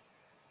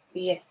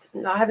 Yes.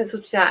 No, I haven't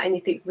sorted out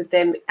anything with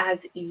them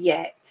as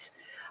yet.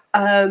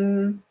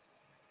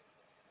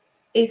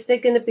 Is there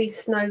going to be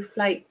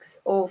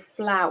snowflakes or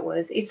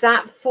flowers? Is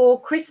that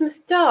for Christmas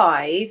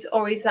dies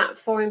or is that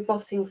for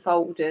embossing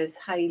folders,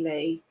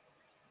 Hayley?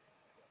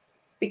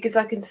 Because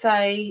I can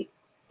say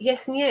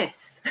yes and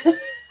yes.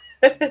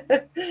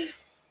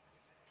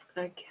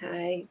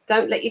 Okay.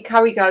 Don't let your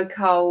curry go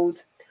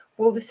cold.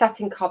 Will the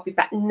satin card be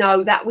back?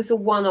 No, that was a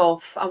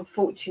one-off,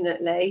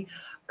 unfortunately.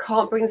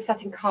 Can't bring the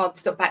satin card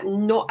stock back,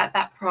 not at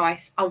that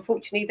price.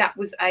 Unfortunately, that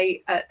was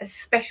a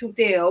special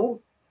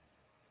deal.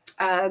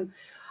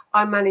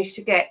 I managed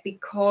to get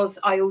because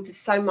I ordered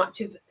so much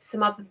of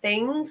some other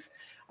things.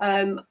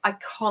 I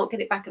can't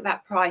get it back at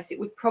that price. It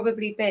would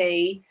probably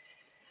be,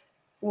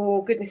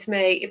 oh goodness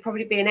me, it'd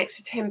probably be an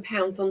extra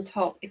 £10 on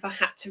top if I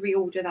had to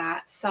reorder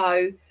that.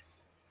 So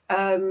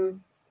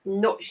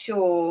not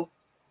sure,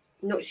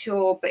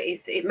 but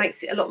it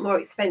makes it a lot more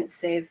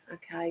expensive.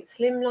 Okay,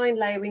 slimline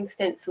layering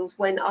stencils,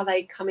 when are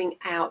they coming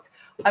out?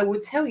 I will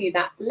tell you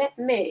that. Let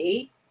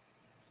me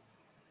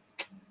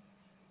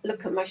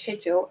look at my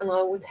schedule and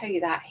I will tell you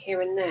that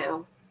here and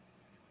now.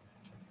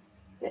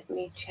 Let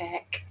me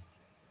check.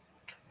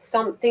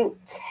 Something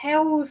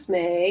tells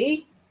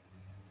me,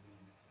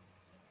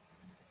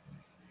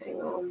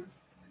 hang on,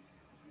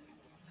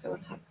 I will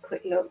have a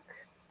quick look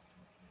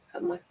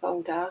at my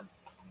folder.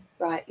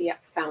 Right, yeah,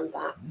 found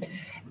that.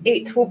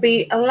 It will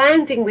be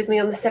landing with me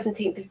on the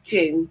 17th of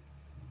June.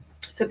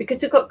 So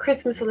because we've got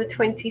Christmas on the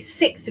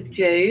 26th of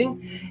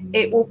June,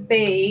 it will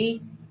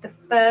be the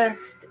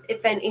first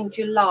event in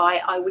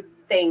July, I would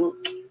think.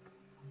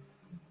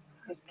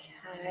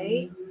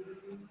 Okay.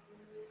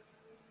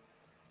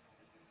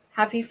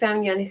 Have you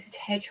found Yanis's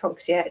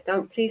hedgehogs yet?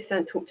 Please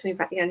don't talk to me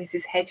about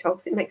Yanis's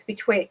hedgehogs. It makes me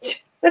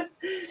twitch.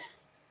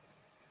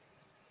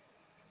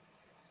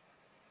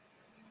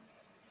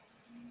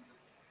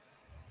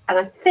 And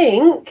I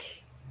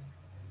think,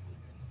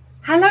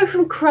 hello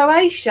from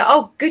Croatia.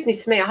 Oh,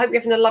 goodness me. I hope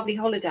you're having a lovely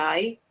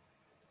holiday.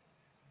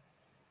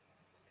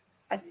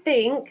 I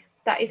think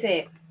that is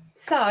it.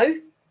 So,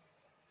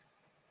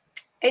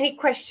 any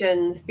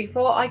questions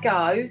before I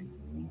go?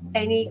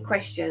 Any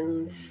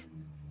questions?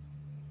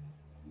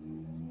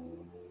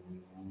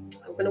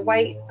 I'm going to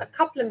wait a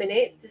couple of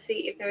minutes to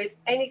see if there is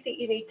anything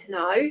you need to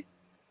know.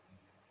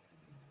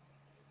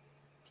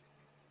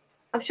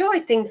 I'm sure I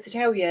had things to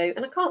tell you,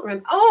 and I can't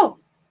remember. Oh,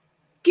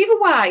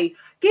 giveaway,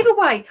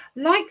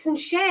 liked and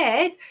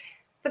shared.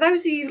 For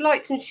those of you who've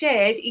liked and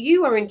shared,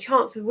 you are in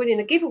chance of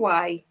winning a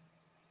giveaway.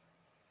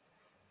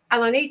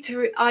 And I need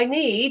to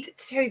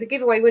tell you the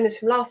giveaway winners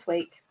from last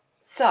week.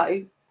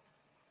 So,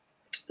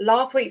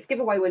 last week's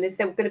giveaway winners,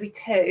 there were going to be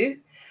two,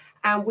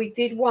 and we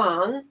did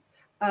one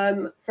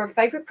for a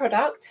favourite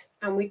product,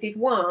 and we did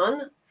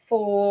one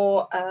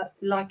for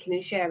liking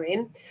and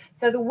sharing.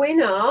 So the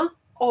winner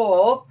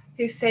of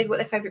who said what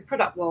their favourite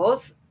product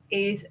was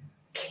is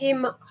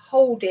Kim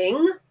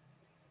Holding,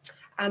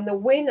 and the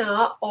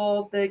winner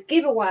of the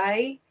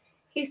giveaway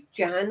is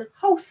Jan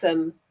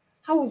Holzman.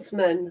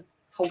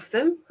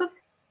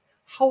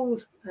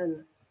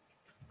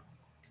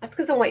 That's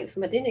because I'm waiting for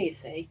my dinner, you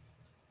see.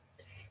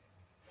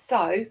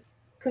 So,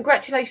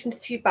 congratulations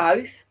to you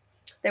both.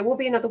 There will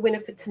be another winner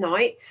for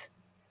tonight.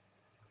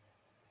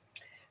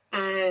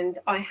 And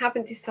I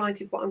haven't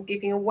decided what I'm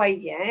giving away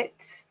yet,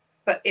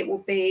 but it will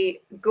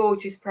be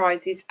gorgeous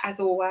prizes as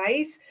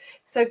always.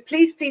 So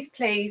please, please,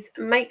 please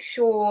make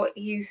sure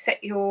you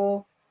set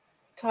your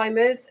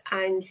timers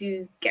and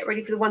you get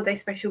ready for the one day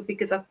special,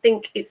 because I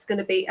think it's going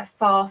to be a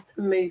fast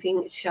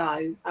moving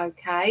show.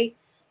 Okay.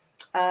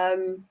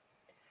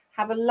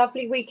 Have a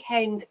lovely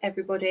weekend,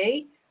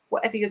 everybody.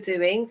 Whatever you're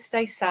doing,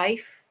 stay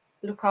safe,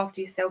 look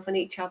after yourself and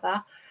each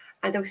other,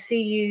 and I'll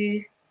see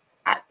you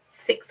at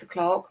 6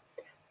 o'clock.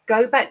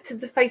 Go back to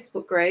the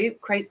Facebook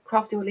group,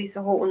 Crafting with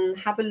Lisa Horton,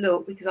 have a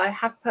look, because I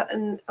have put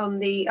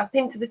I've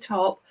pinned to the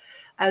top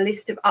a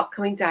list of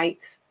upcoming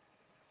dates.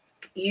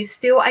 You're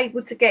still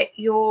able to get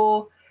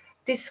your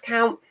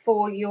discount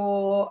for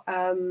your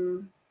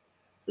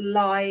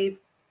live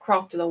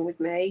craft along with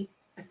me,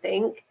 I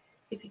think.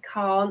 If you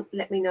can't,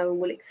 let me know and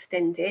we'll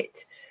extend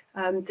it.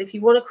 So if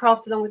you want to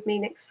craft along with me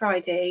next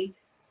Friday,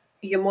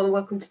 you're more than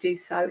welcome to do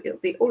so. It'll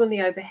be all on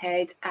the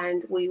overhead,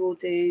 and we will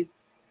do,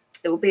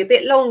 it will be a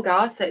bit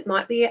longer, so it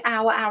might be an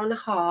hour, hour and a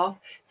half.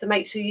 So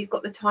make sure you've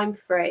got the time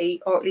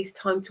free, or at least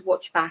time to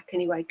watch back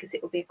anyway, because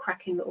it will be a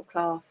cracking little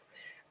class.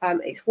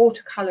 It's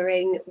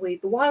watercolouring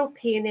with the Wild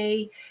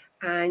Peony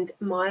and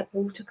my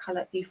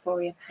watercolour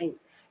Euphoria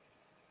paints.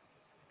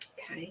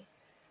 Okay,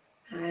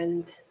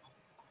 and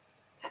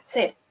that's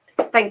it.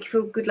 Thank you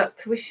for good luck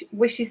to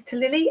wishes to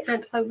Lily,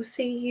 and I will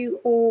see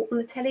you all on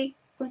the telly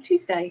on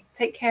Tuesday.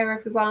 Take care,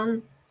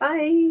 everyone.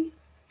 Bye.